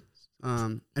ugly.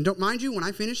 And don't mind you, when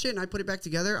I finished it and I put it back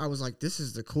together, I was like, "This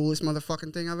is the coolest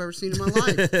motherfucking thing I've ever seen in my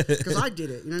life." Because I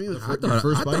did it. You know what I mean? It was, Your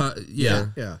first bike? yeah.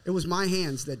 Yeah. it was my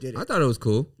hands that did I it. thought it was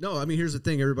cool. No, I mean, here's the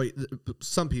thing. Everybody,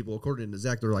 some people, according to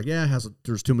Zach, they're like, yeah,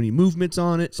 there's too many movements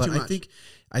on it. But too much.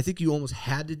 I think you almost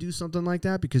had to do something like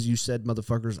that because you said,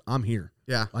 motherfuckers, I'm here.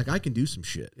 Yeah, Like, I can do some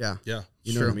shit. yeah, Yeah.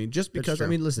 You know what I mean? Just because, true. I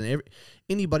mean, listen,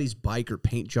 anybody's bike or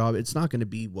paint job, it's not going to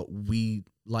be what we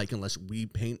like unless we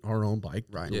paint our own bike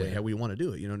Right. the way Yeah. how we want to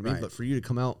do it. You know what I mean? Right. But for you to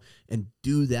come out and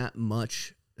do that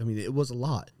much, I mean, it was a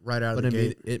lot. right out of But the I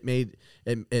gate. mean,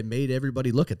 it made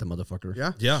everybody look at the motherfucker.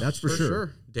 Yeah, Yeah. That's for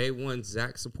sure. Day one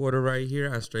Zack supporter right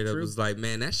here. I straight up was like,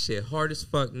 man, that shit hard as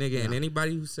fuck, nigga. And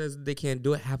anybody who says they can't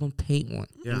do it, have them paint one.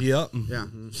 Yeah. Yep. Yeah,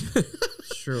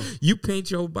 it's true. You paint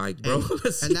your bike, bro.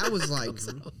 And that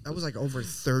was like over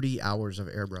 30 hours of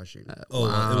airbrushing. Oh,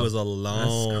 Wow. it was a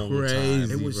long crazy.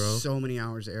 time. It was bro. so many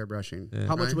hours of airbrushing. Yeah.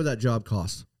 How much Right? would that job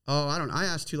cost? Oh, I don't know. I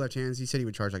asked Two Left Hands. He said he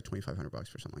would charge like $2,500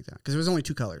 for something like that because it was only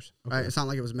two colors. Right? It's not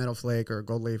like it was metal flake or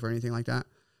gold leaf or anything like that.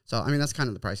 So I mean, that's kind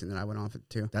of the pricing that I went off it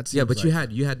too. That's Yeah, but you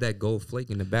had that gold flake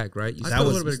in the back, right? You I still- put a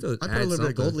you little bit. still I put a add little bit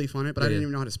of gold something. leaf on it, but I Yeah. didn't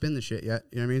even know how to spin the shit yet.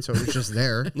 You know what I mean? So it was just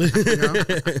there. You know?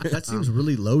 That seems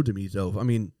really low to me, though. I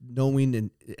mean,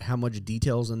 knowing how much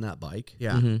details in that bike.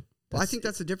 Yeah. Mhm. Well, I think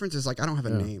that's the difference. Is like I don't have a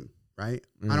Yeah. name, right?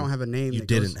 I don't have a name. You that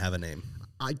didn't Goes, have a name.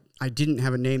 I didn't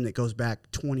have a name that goes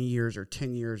back 20 years or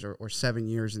 10 years or 7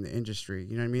 years in the industry.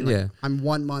 You know what I mean? Like, Yeah. I'm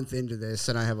 1 month into this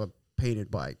and I have a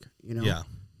painted bike. You know? Yeah.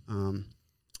 Um,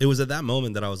 It was at that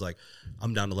moment that I was like,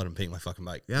 I'm down to let him paint my fucking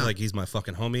bike. Yeah. Like, he's my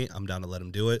fucking homie. I'm down to let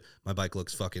him do it. My bike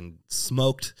looks fucking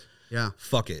smoked. yeah.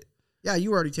 Fuck it. Yeah. You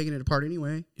were already taking it apart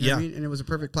anyway. You know what I Yeah. mean? And it was a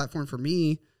perfect platform for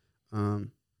me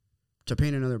to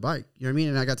paint another bike. You know what I mean?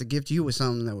 And I got to gift you with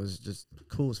something that was just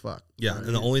cool as fuck. Yeah. You know what And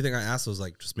I the mean? only thing I asked was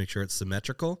like, just make sure it's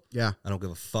symmetrical. Yeah. I don't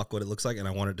give a fuck what it looks like. And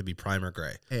I want it to be primer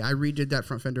gray. Hey, I redid that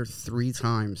front fender 3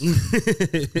 times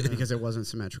because it wasn't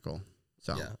symmetrical.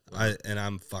 So Yeah, I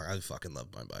fucking love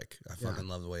my bike. I fucking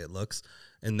love the way it looks,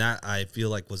 and that I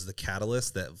feel like was the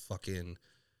catalyst that fucking.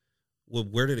 Well,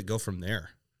 where did it go from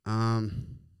there? I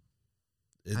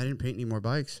didn't paint any more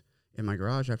bikes in my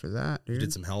garage after that, dude. You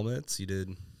did some helmets. You did.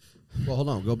 Well, hold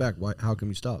on. Go back. Why? How come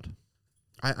you stopped?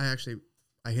 I actually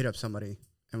hit up somebody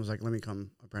and was like, let me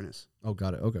come apprentice, Oh,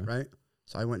 got it. Okay. right?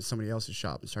 So I went to somebody else's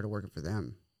shop and started working for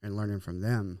them and learning from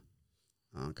them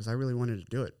because I really wanted to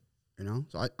do it, you know?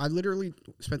 So I literally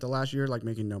spent the last year like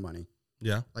making no money.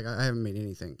 Yeah. Like I haven't made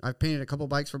anything. I've painted a couple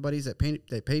bikes for buddies that paid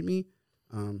me,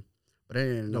 but I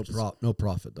didn't enough No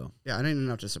profit though. Yeah, I didn't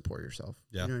enough to support yourself.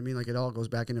 Yeah. You know what I mean? Like it all goes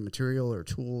back into material or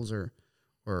tools or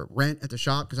rent at the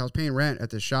shop because I was paying rent at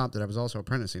this shop that I was also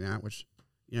apprenticing at, which,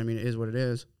 you know what I mean, it is what it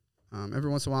is.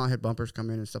 Every once in a while I had bumpers come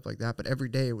in and stuff like that, but every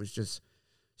day it was just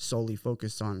solely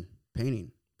focused on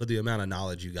painting. But the amount of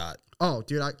knowledge you got, Oh,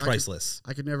 dude, priceless.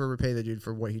 I could never repay the dude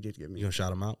for what he did give You me. gonna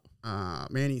shout him out?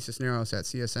 Manny Cisneros at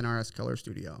CSNRS Color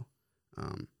Studio.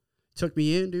 Took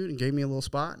me in, dude, and gave me a little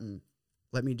spot and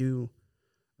let me do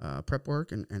prep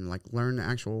work and like learn the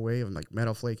actual way of like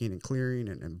metal flaking and clearing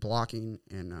and blocking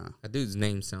and That dude's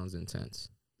name sounds intense.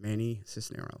 Manuel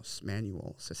Cisneros.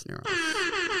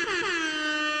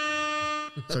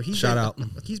 So Shout out.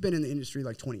 He's been in the industry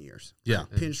like 20 years. Yeah.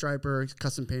 Pinstriper, he's a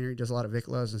custom painter. He does a lot of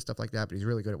Viclas and stuff like that, but he's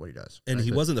really good at what he does. And right?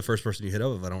 he wasn't the first person you hit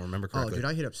up, if I don't remember Oh, correctly. dude,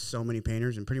 I hit up so many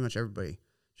painters and pretty much everybody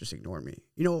just ignored me.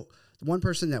 You know, the one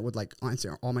person that would like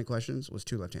answer all my questions was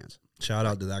Two Left Hands. Shout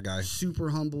out to that guy Super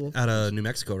humble. out of New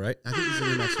Mexico, right? I think he's in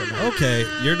New Mexico now. Okay,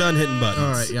 you're done hitting buttons.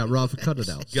 All right. Yeah, Ralph, cut it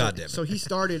out. God damn it. So he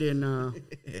started in,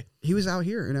 he was out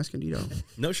here in Escondido.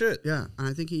 No shit. Yeah. And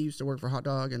I think he used to work for Hot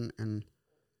Dog and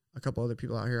a couple other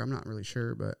people out here. I'm not really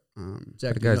sure, but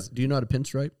Zach, Guys- do you know how to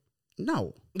pinstripe?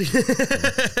 no.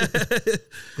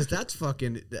 Because that's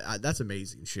fucking. That's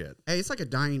amazing shit. Hey, it's like a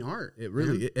dying art. It man.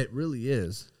 really. It really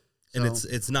is. And So-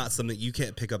 it's not something you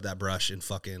can't pick up that brush and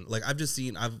fucking like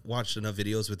I've watched enough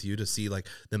videos with you to see like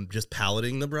them just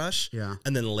palleting the brush Yeah.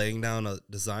 and then laying down a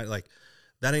design like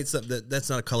that ain't something that's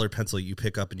not a colored pencil you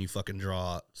pick up and you fucking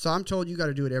draw. So I'm told you got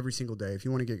to do it every single day. If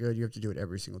you want to get good, you have to do it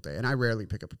every single day. And I rarely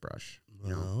pick up a brush. You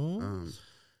know, Oh.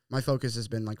 my focus has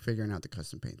been like figuring out the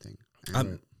custom paint thing.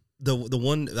 And The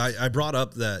one I brought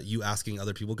up that you asking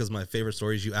other people because my favorite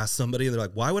story is you ask somebody and they're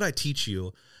like, why would I teach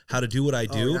you how to do what I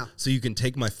do yeah. so you can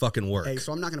take my fucking work? hey,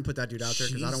 so I'm not going to put that dude out there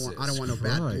because I don't Jesus want no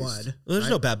bad Christ. blood. Well, there's right?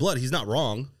 no bad blood. He's not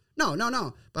wrong. No.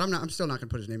 But I'm still not going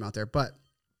to put his name out there. But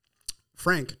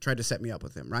Frank tried to set me up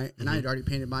with him, right? And I had already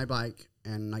painted my bike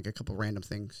and like a couple random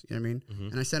things. You know what I mean?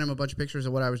 And I sent him a bunch of pictures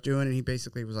of what I was doing, and he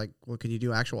basically was like, "Well, can you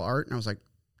do actual art?" And I was like,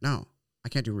 "No, I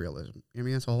can't do realism. I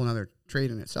mean, that's a whole other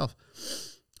trade in itself.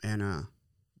 And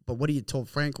but what he had told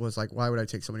Frank was like, why would I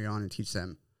take somebody on and teach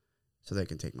them so they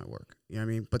can take my work? You know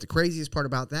what I mean? But the craziest part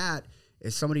about that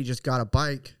is somebody just got a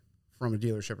bike from a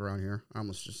dealership around here. I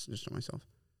almost just snitched on myself.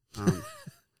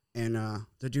 And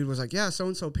the dude was like, yeah,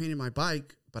 so-and-so painted my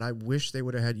bike, but I wish they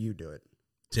would have had you do it.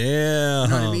 Damn.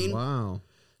 You know what I mean? Wow.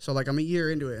 So, like, I'm a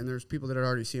year into it, and there's people that are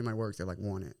already seeing my work that, like,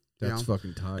 want it. That's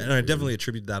fucking tight. And I definitely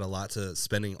attribute that a lot to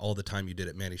spending all the time you did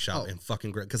at Manny's shop and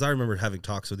fucking great. Because I remember having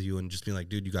talks with you and just being like,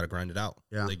 dude, you got to grind it out.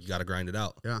 Yeah. Like, you got to grind it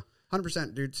out. Yeah.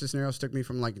 100%, dude. Cisneros took me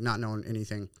from, like, not knowing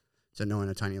anything to knowing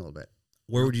a tiny little bit.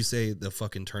 Where would you say the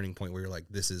fucking turning point where you're like,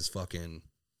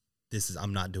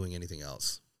 I'm not doing anything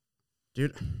else?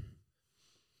 Dude,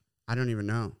 I don't even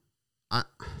know.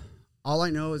 All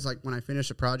I know is, like, when I finish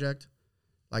a project,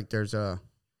 like, I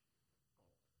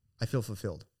feel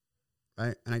fulfilled.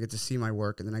 Right? And I get to see my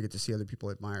work, and then I get to see other people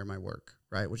admire my work,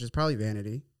 right? Which is probably vanity.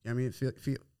 You know what I mean?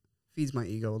 It feeds my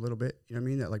ego a little bit. You know what I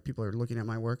mean? That, like, people are looking at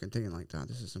my work and thinking, like, oh,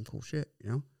 this is some cool shit, you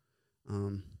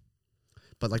know?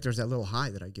 But, like, there's that little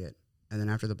high that I get. And then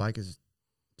after the bike is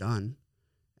done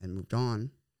and moved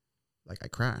on, like, I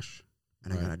crash,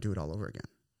 and I got to do it all over again.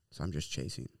 So I'm just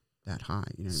chasing that high,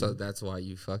 you know what I mean? that's why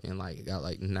you fucking, like, got,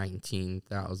 like,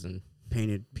 19,000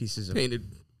 painted pieces of...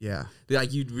 Yeah.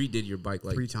 Like, you redid your bike,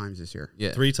 like... 3 times this year.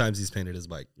 Yeah. 3 times he's painted his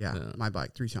bike. Yeah, my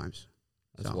bike, 3 times.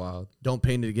 That's wild. Don't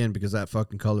paint it again because that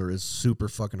fucking color is super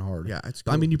fucking hard. Yeah, it's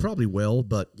cool. I mean, you probably will,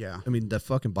 but yeah. I mean, that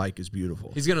fucking bike is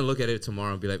beautiful. He's going to look at it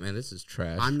tomorrow and be like, man, this is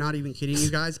trash. I'm not even kidding you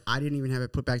guys. I didn't even have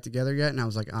it put back together yet, and I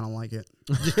was like, I don't like it.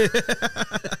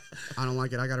 I don't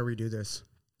like it. I got to redo this.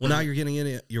 Well, now you're getting in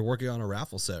it. You're working on a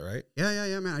raffle set, right?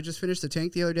 Yeah, man. I just finished the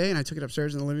tank the other day, and I took it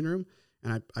upstairs in the living room,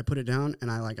 and I put it down,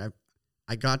 and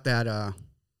I got that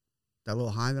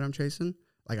little high that I'm chasing.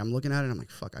 Like, I'm looking at it, and I'm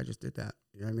like, fuck, I just did that.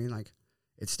 You know what I mean? Like,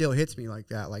 it still hits me like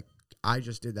that. Like, I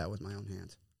just did that with my own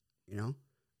hands, you know?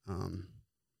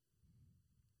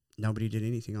 Nobody did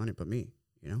anything on it but me,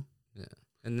 you know? Yeah.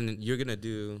 And then you're going to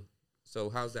do... So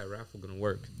how's that raffle going to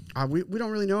work? We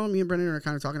don't really know. Me and Brendan are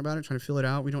kind of talking about it, trying to fill it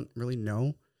out. We don't really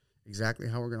know exactly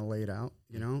how we're going to lay it out,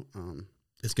 you know?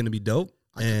 It's going to be dope.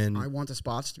 I want the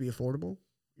spots to be affordable.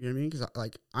 You know what I mean? Because,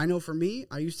 like, I know for me,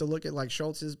 I used to look at, like,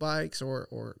 Schultz's bikes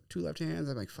or Two Left Hands.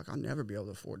 I'm like, fuck, I'll never be able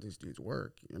to afford this dude's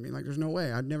work. You know what I mean? Like, there's no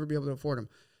way. I'd never be able to afford him.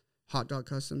 Hot Dog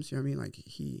Customs, you know what I mean? Like,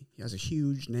 he has a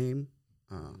huge name,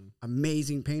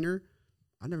 amazing painter.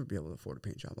 I'd never be able to afford a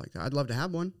paint job like that. I'd love to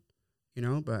have one, you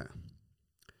know, but...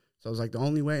 So it was, like, the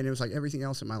only way, and it was, like, everything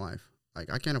else in my life.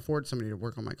 Like, I can't afford somebody to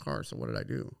work on my car, so what did I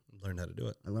do? Learn how to do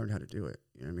it. I learned how to do it.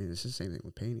 You know what I mean? It's the same thing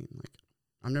with painting. Like,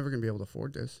 I'm never going to be able to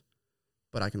afford this,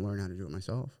 but I can learn how to do it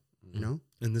myself, you know?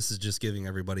 And this is just giving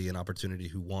everybody an opportunity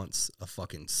who wants a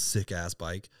fucking sick-ass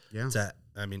bike. Yeah.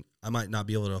 I mean, I might not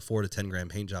be able to afford a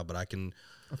 10-grand paint job, but I can...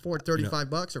 Afford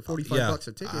 $35 or $45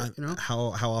 a ticket, you know?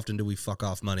 How often do we fuck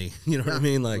off money? You know what I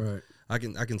mean? Like, right. I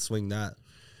can swing that.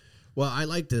 Well, I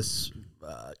like this.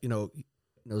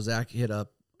 Zack hit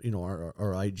up,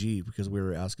 our IG because we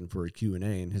were asking for a Q&A,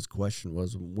 and his question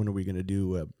was, when are we going to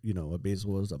do a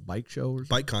bike show or something?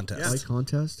 Bike contest. Yes. Bike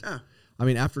contest? Yeah. I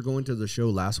mean, after going to the show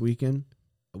last weekend,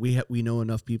 we know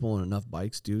enough people and enough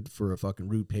bikes, dude, for a fucking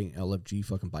Root Paint LFG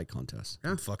fucking bike contest.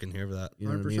 Yeah. I'm fucking here for that. You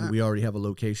know what I 100%. mean? We already have a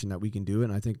location that we can do it,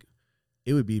 and I think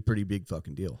it would be a pretty big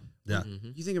fucking deal. Yeah. Mm-hmm.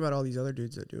 You think about all these other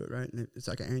dudes that do it, right? And it's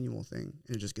like an annual thing,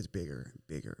 and it just gets bigger and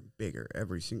bigger and bigger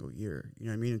every single year. You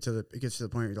know what I mean? Until it gets to the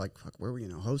point where you're like, fuck, where are we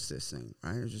going to host this thing,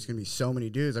 right? There's just going to be so many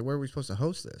dudes. Like, where are we supposed to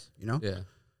host this, you know? Yeah.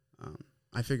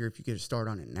 I figure if you get a start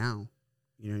on it now,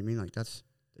 you know what I mean? Like, that's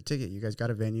the ticket. You guys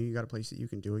got a venue. You got a place that you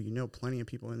can do it. You know plenty of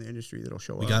people in the industry that'll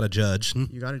show up. We got to judge.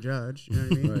 You got to judge. You know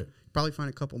what I mean? Right. Probably find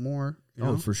a couple more. You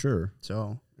know? Oh, for sure.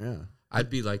 So, Yeah. I'd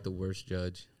be like the worst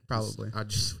judge. probably. I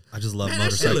just... I just love Man,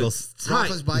 that shit motorcycles. looks tight.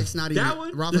 Rafa's bike's not even. That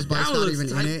one? Rafa's bike's That one not looks even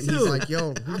in tight it. And too. he's like,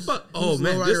 "Yo, who's, Oh whose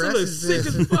man, this lowrider one X looks is sick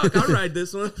this?" as fuck. I'll ride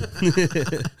this one.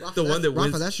 Rafa, The one that Rafa,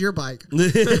 wins. that's your bike.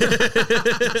 Get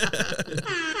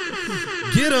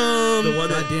them. The one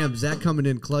that Goddamn, Zach coming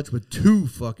in clutch with two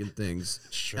fucking things.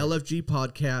 Sure. LFG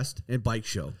podcast and bike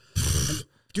show.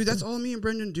 Dude, that's all me and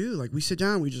Brendan do. Like, we sit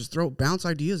down, we just bounce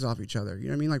ideas off each other. You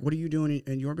know what I mean? Like, what are you doing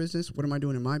in your business? What am I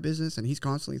doing in my business? And he's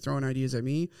constantly throwing ideas at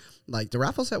me. Like, the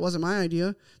raffle set wasn't my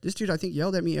idea. This dude, I think,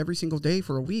 yelled at me every single day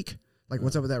for a week. Like,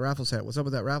 what's up with that raffle set? What's up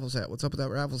with that raffle set? What's up with that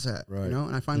raffle set? Right. You know?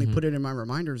 And I finally put it in my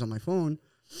reminders on my phone.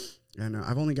 And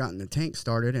I've only gotten the tank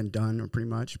started and done, or pretty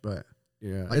much, but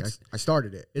Yeah, like, I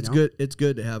started it. It's you know? good. It's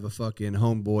good to have a fucking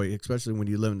homeboy, especially when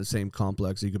you live in the same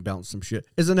complex. You can bounce some shit.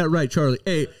 Isn't that right, Charlie?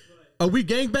 Hey, are we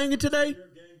gangbanging today?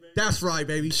 That's right,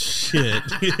 baby. Shit.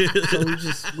 So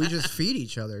we just feed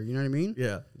each other. You know what I mean?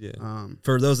 Yeah. Yeah.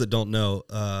 For those that don't know,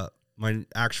 my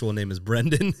actual name is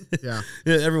Brendan. Yeah.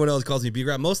 Everyone else calls me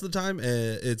B-Graph. Most of the time,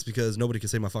 it's because nobody can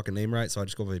say my fucking name right, so I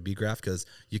just go by B-Graph because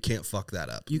you can't fuck that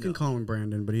up. You can call him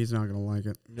Brandon, but he's not gonna like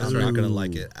it. I'm not going to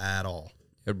like it at all.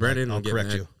 Yeah, Brandon I'll will get correct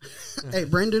mad. you. Hey,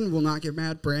 Brendan will not get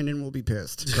mad. Brandon will be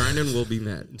pissed. Brandon will be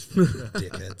mad.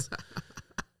 Dickheads.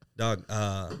 Dog,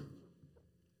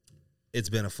 it's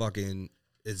been a fucking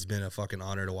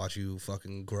honor to watch you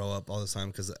fucking grow up all this time,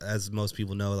 because as most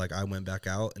people know, like, I went back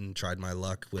out and tried my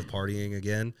luck with partying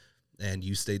again, and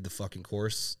you stayed the fucking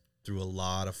course through a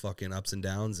lot of fucking ups and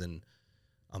downs, and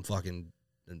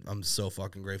I'm so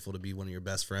fucking grateful to be one of your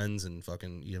best friends, and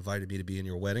fucking you invited me to be in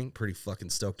your wedding. Pretty fucking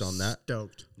stoked on that.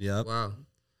 Stoked. Yep. Wow.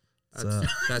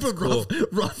 That's cool.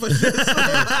 Rafa.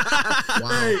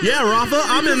 Wow. Yeah, Rafa,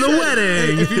 I'm in the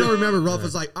wedding. If you don't remember,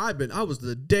 Rafa's like, I was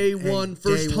the day one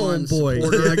first day one homeboy.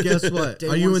 supporter. And guess what? Day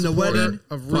Are you one in the supporter wedding?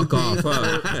 Of Fuck Ruby. off.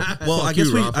 Well, Fuck I guess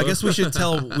you, Rafa. I guess we should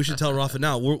tell Rafa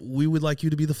now. We would like you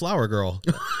to be the flower girl.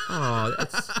 Oh,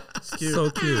 that's cute. so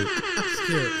cute. It's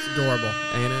cute. It's adorable.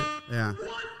 Ain't it? Yeah.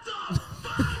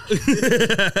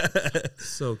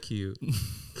 So cute.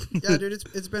 Yeah, dude.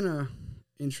 It's been a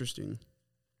interesting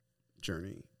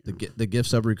journey. The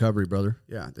gifts of recovery, brother.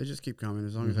 Yeah, they just keep coming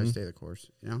as long as I stay the course,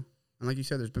 you know? And like you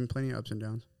said, there's been plenty of ups and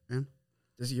downs, man.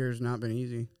 This year's not been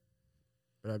easy,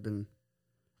 but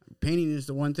painting is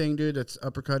the one thing, dude, that's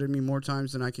uppercutted me more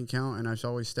times than I can count, and I've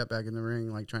always stepped back in the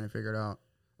ring, like, trying to figure it out.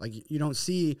 Like, you don't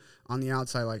see on the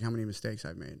outside, like, how many mistakes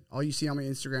I've made. All you see on my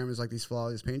Instagram is, like, these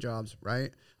flawless paint jobs, right?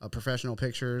 Professional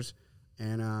pictures,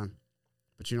 and,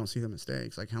 but you don't see the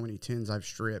mistakes, like how many tins I've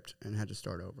stripped and had to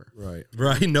start over.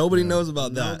 Right. Nobody knows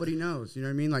about that. Nobody knows. You know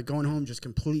what I mean? Like going home just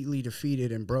completely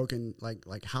defeated and broken. Like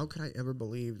how could I ever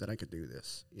believe that I could do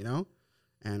this? You know?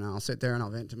 And I'll sit there and I'll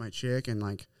vent to my chick, and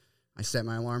like I set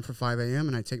my alarm for 5 a.m.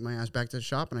 and I take my ass back to the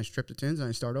shop and I strip the tins and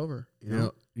I start over.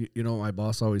 You know what my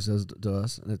boss always says to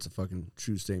us, and it's a fucking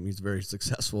true statement. He's very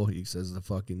successful. He says the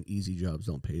fucking easy jobs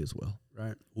don't pay as well.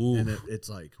 Right. Ooh. And it's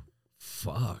like,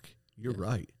 fuck, you're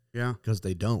right. Yeah. Because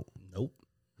they don't. Nope.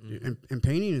 And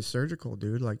painting is surgical,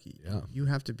 dude. Like Yeah. you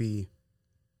have to be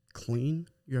clean.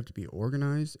 You have to be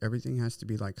organized. Everything has to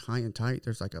be like high and tight.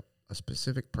 There's like a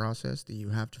specific process that you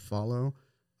have to follow.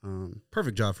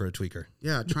 Perfect job for a tweaker.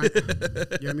 Yeah, you know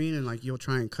what I mean? And like you'll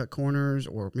try and cut corners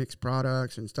or mix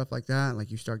products and stuff like that.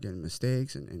 Like you start getting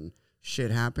mistakes and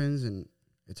shit happens and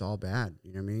it's all bad.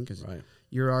 You know what I mean? Because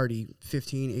you're already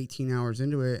 15, 18 hours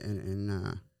into it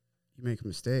and you make a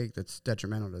mistake that's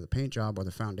detrimental to the paint job or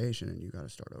the foundation and you got to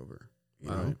start over. You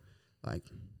know? Like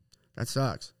that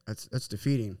sucks. That's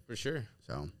defeating. For sure.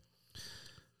 So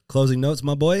Closing notes,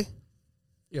 my boy.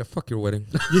 Yeah, fuck your wedding.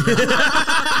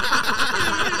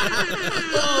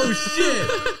 Oh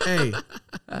shit! Hey,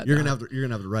 you're gonna have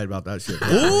to write about that shit.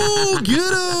 Oh, get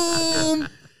him!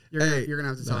 you're gonna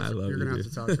have to talk. You're gonna have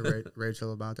to talk to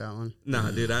Rachel about that one.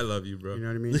 Nah, dude, I love you, bro. You know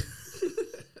what I mean?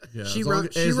 Yeah, She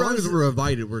as long as we're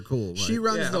invited, we're cool. She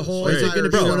runs Yeah, the whole. Or is it going to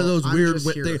be entire one of show. those I'm weird?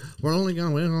 just here. We're only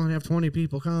going to have 20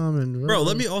 people come and Bro,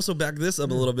 let me also back this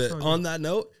up a little bit. On that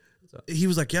note, he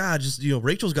was like, yeah, just,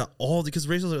 Rachel's got because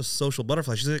Rachel's a social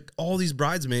butterfly. She's like, all these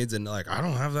bridesmaids, and like, I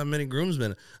don't have that many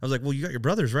groomsmen. I was like, well, you got your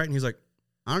brothers, right? And he's like,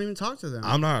 I don't even talk to them.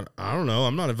 I don't know.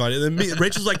 I'm not invited. And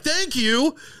Rachel's like, thank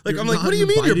you. Like, You're I'm like, not what do you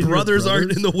mean inviting your your brothers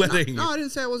aren't brothers? in the wedding? No, I didn't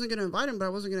say I wasn't going to invite him, but I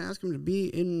wasn't going to ask him to be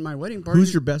in my wedding party.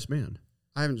 Who's your best man?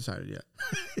 I haven't decided yet.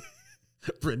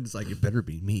 Brendan's like, it better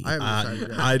be me. I haven't decided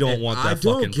yet. I don't want that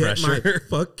fucking pressure.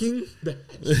 fucking.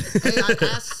 Hey,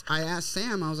 I asked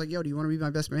Sam. I was like, "Yo, do you want to be my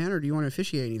best man or do you want to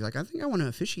officiate?" And he's like, "I think I want to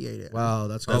officiate it." Wow,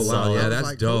 that's Oh cool. wow, I yeah, was that's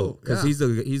like, dope. cool, Because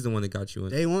yeah. he's the one that got you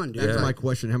in. Day one, dude. That's Yeah. my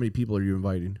question. How many people are you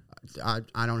inviting? I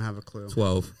don't have a clue.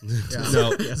 12. Yeah.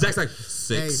 No, Zach's like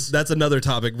 6. that's another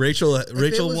topic. Rachel was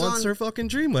wants on- her fucking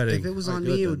dream If wedding it was All on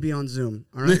right, me, good it then. would be on Zoom.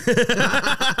 All right.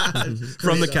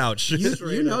 from the couch.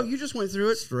 You know, you just went through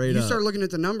it. Straight you up. start looking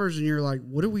at the numbers and you're like,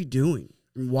 "What are we doing?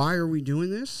 And why are we doing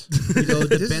this?" You know, the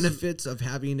This is benefits of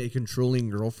having a controlling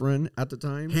girlfriend at the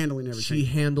time. handling everything. She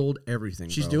handled everything.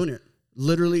 She's bro. doing it.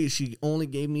 Literally, she only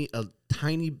gave me a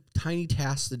tiny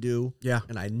task to do. Yeah.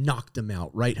 And I knocked them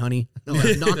out. Right, honey? No,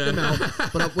 I knocked them out.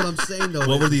 But what I'm saying, though,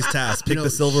 What were these tasks? Pick know, the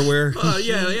silverware,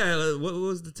 Yeah. What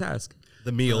was the task?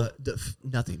 the meal.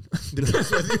 nothing.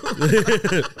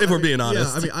 If we're being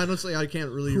honest. Yeah, I mean, honestly, I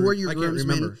can't really. Who are your I can't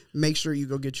groomsmen? remember. Make sure you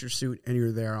go get your suit and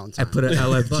you're there on I time. put an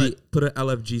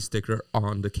LFG sticker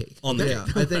on the cake. on the Yeah,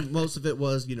 I think most of it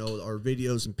was, our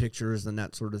videos and pictures and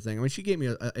that sort of thing. I mean, she gave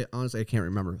me honestly, I can't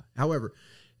remember. However,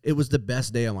 it was the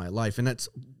best day of my life, and that's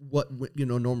what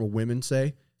normal women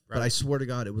say. But I swear to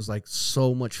God, it was like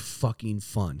so much fucking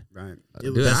fun. Right.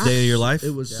 It The best day of your life.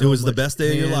 It was. It So was the much best day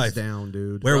of your hands life. down,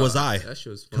 dude. Where was I? That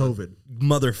shit was fun. COVID.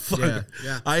 Motherfucker.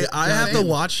 Yeah. Yeah. I have to same.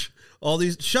 watch all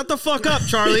these. Shut the fuck up,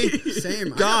 Charlie. Same.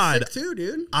 God. I got sick too,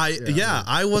 dude.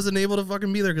 I wasn't able to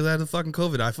fucking be there because I had the fucking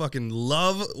COVID. I fucking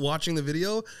love watching the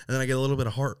video, and then I get a little bit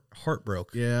of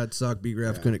heartbroke. Yeah, it sucked.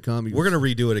 B-Graph couldn't come. We're gonna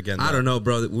redo it again. I though. don't know,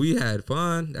 bro. We had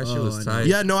fun. That shit Oh, was I know. tight.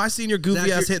 Yeah, no, I seen your goofy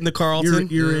Zach, ass hitting the Carlton.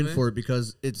 You're in man. for it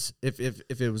because it's if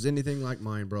it was anything like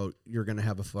mine, bro, you're gonna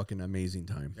have a fucking amazing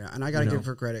time. Yeah, and I gotta You know? give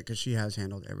her credit because she has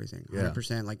handled everything. Yeah.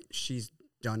 100%. Like she's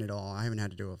done it all. I haven't had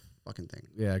to do a fucking thing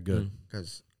Yeah, good.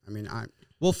 because I mean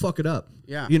We'll fuck it up.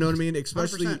 Yeah. You know what I mean?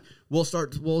 Especially 100%.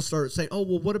 we'll start saying, oh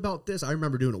well, what about this? I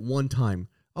remember doing it one time.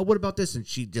 Oh, what about this? And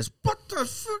she just what the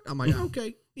fuck? I'm like,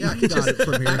 okay, yeah, you got it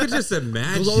from I here. could just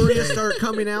imagine. Gloria started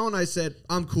coming out, and I said,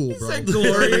 I'm cool, bro. said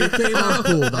Gloria came I'm out.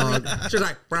 cool, dog. She's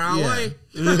like, Broadway.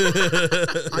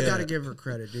 I gotta give her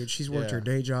credit, dude. She's worked her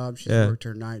day job. She's worked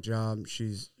her night job.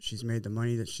 She's made the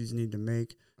money that she's needed to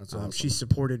make. That's awesome. She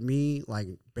supported me like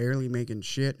barely making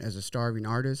shit as a starving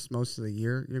artist most of the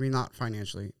year. You know what I mean? Not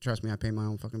financially. Trust me, I pay my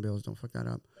own fucking bills. Don't fuck that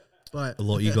up. But a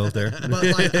little ego there.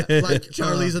 but like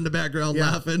Charlie's in the background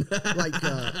laughing. like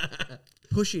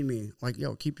pushing me, like,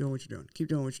 yo, keep doing what you're doing. Keep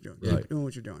doing what you're doing. Keep doing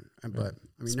what you're doing. But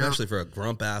I mean, Especially for a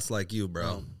grump ass like you,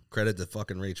 bro. Credit to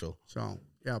fucking Rachel. so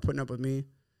yeah, putting up with me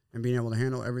and being able to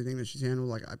handle everything that she's handled,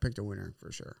 like I picked a winner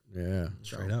for sure. Yeah.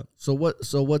 Straight up. So what's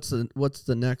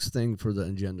the next thing for the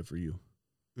agenda for you?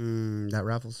 That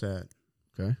raffle set.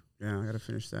 Okay. Yeah, I gotta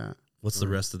finish that, What's the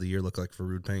rest of the year look like for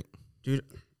Rude Paint? dude.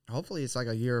 Hopefully, it's like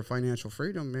a year of financial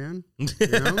freedom, man. You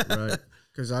know, Right.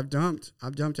 because I've dumped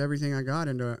everything I got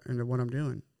into what I'm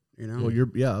doing. You know.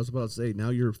 Well, I was about to say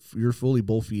now you're fully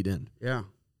both feet in. Yeah.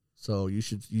 So you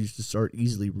should start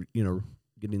easily,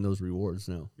 getting those rewards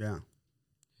now. Yeah.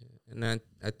 And then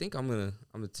I think I'm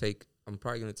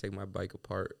probably gonna take my bike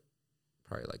apart,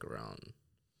 probably like around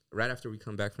right after we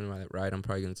come back from my ride. I'm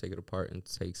probably gonna take it apart and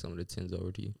take some of the tins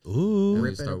over to you. Ooh. And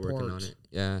Rip we start it working apart. on it.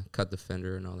 Yeah, cut the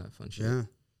fender and all that fun shit. Yeah.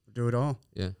 Do it all.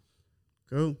 Yeah.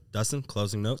 Cool. Dustin,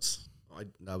 closing notes.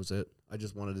 That was it. I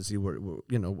just wanted to see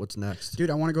what's next. Dude,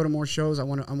 I want to go to more shows. I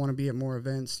want to be at more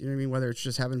events. You know what I mean? Whether it's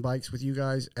just having bikes with you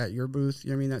guys at your booth. You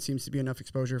know what I mean? That seems to be enough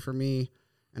exposure for me,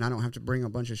 and I don't have to bring a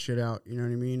bunch of shit out. You know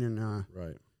what I mean? And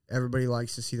Right. everybody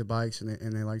likes to see the bikes, and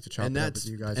they like to chop And it up that's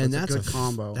with you guys. and So that's it's a good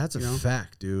combo. That's a you know?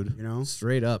 fact, dude. You know?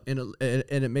 Straight up, and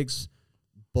it makes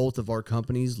both of our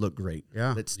companies look great.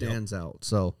 Yeah. It stands out.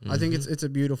 So I think it's a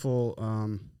beautiful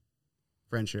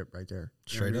friendship right there.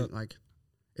 You know Straight what I up. mean? Like,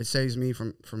 it saves me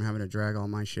from having to drag all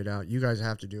my shit out. You guys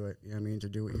have to do it. You know what I mean? To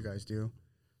do what you guys do.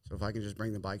 So if I can just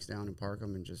bring the bikes down and park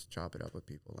them and just chop it up with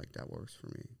people, like that works for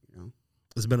me. You know?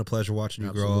 It's been a pleasure watching you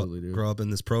Absolutely, dude. grow up in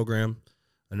this program.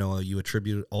 I know you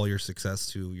attribute all your success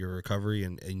to your recovery,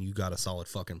 and you got a solid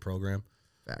fucking program.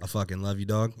 Facts. I fucking love you,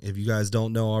 dog. If you guys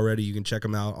don't know already, you can check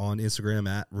him out on Instagram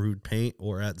at Rude Paint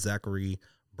or at Zachary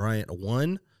Bryant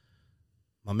 1.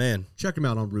 My man. check him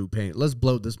out on Rude Paint. Let's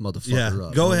blow this motherfucker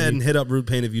up. Go ahead and hit up Rude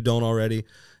Paint if you don't already.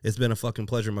 It's been a fucking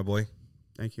pleasure, my boy.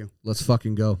 Thank you. Let's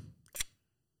fucking go.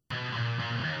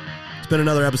 It's been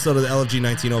another episode of the LFG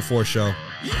 1904 show.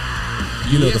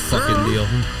 You know Yes, the fucking sir. deal.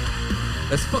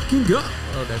 Let's fucking go.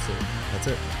 Oh, that's it. That's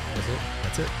it. That's it.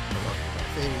 That's it.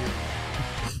 Fading out.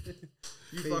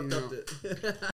 You Fading fucked up out. the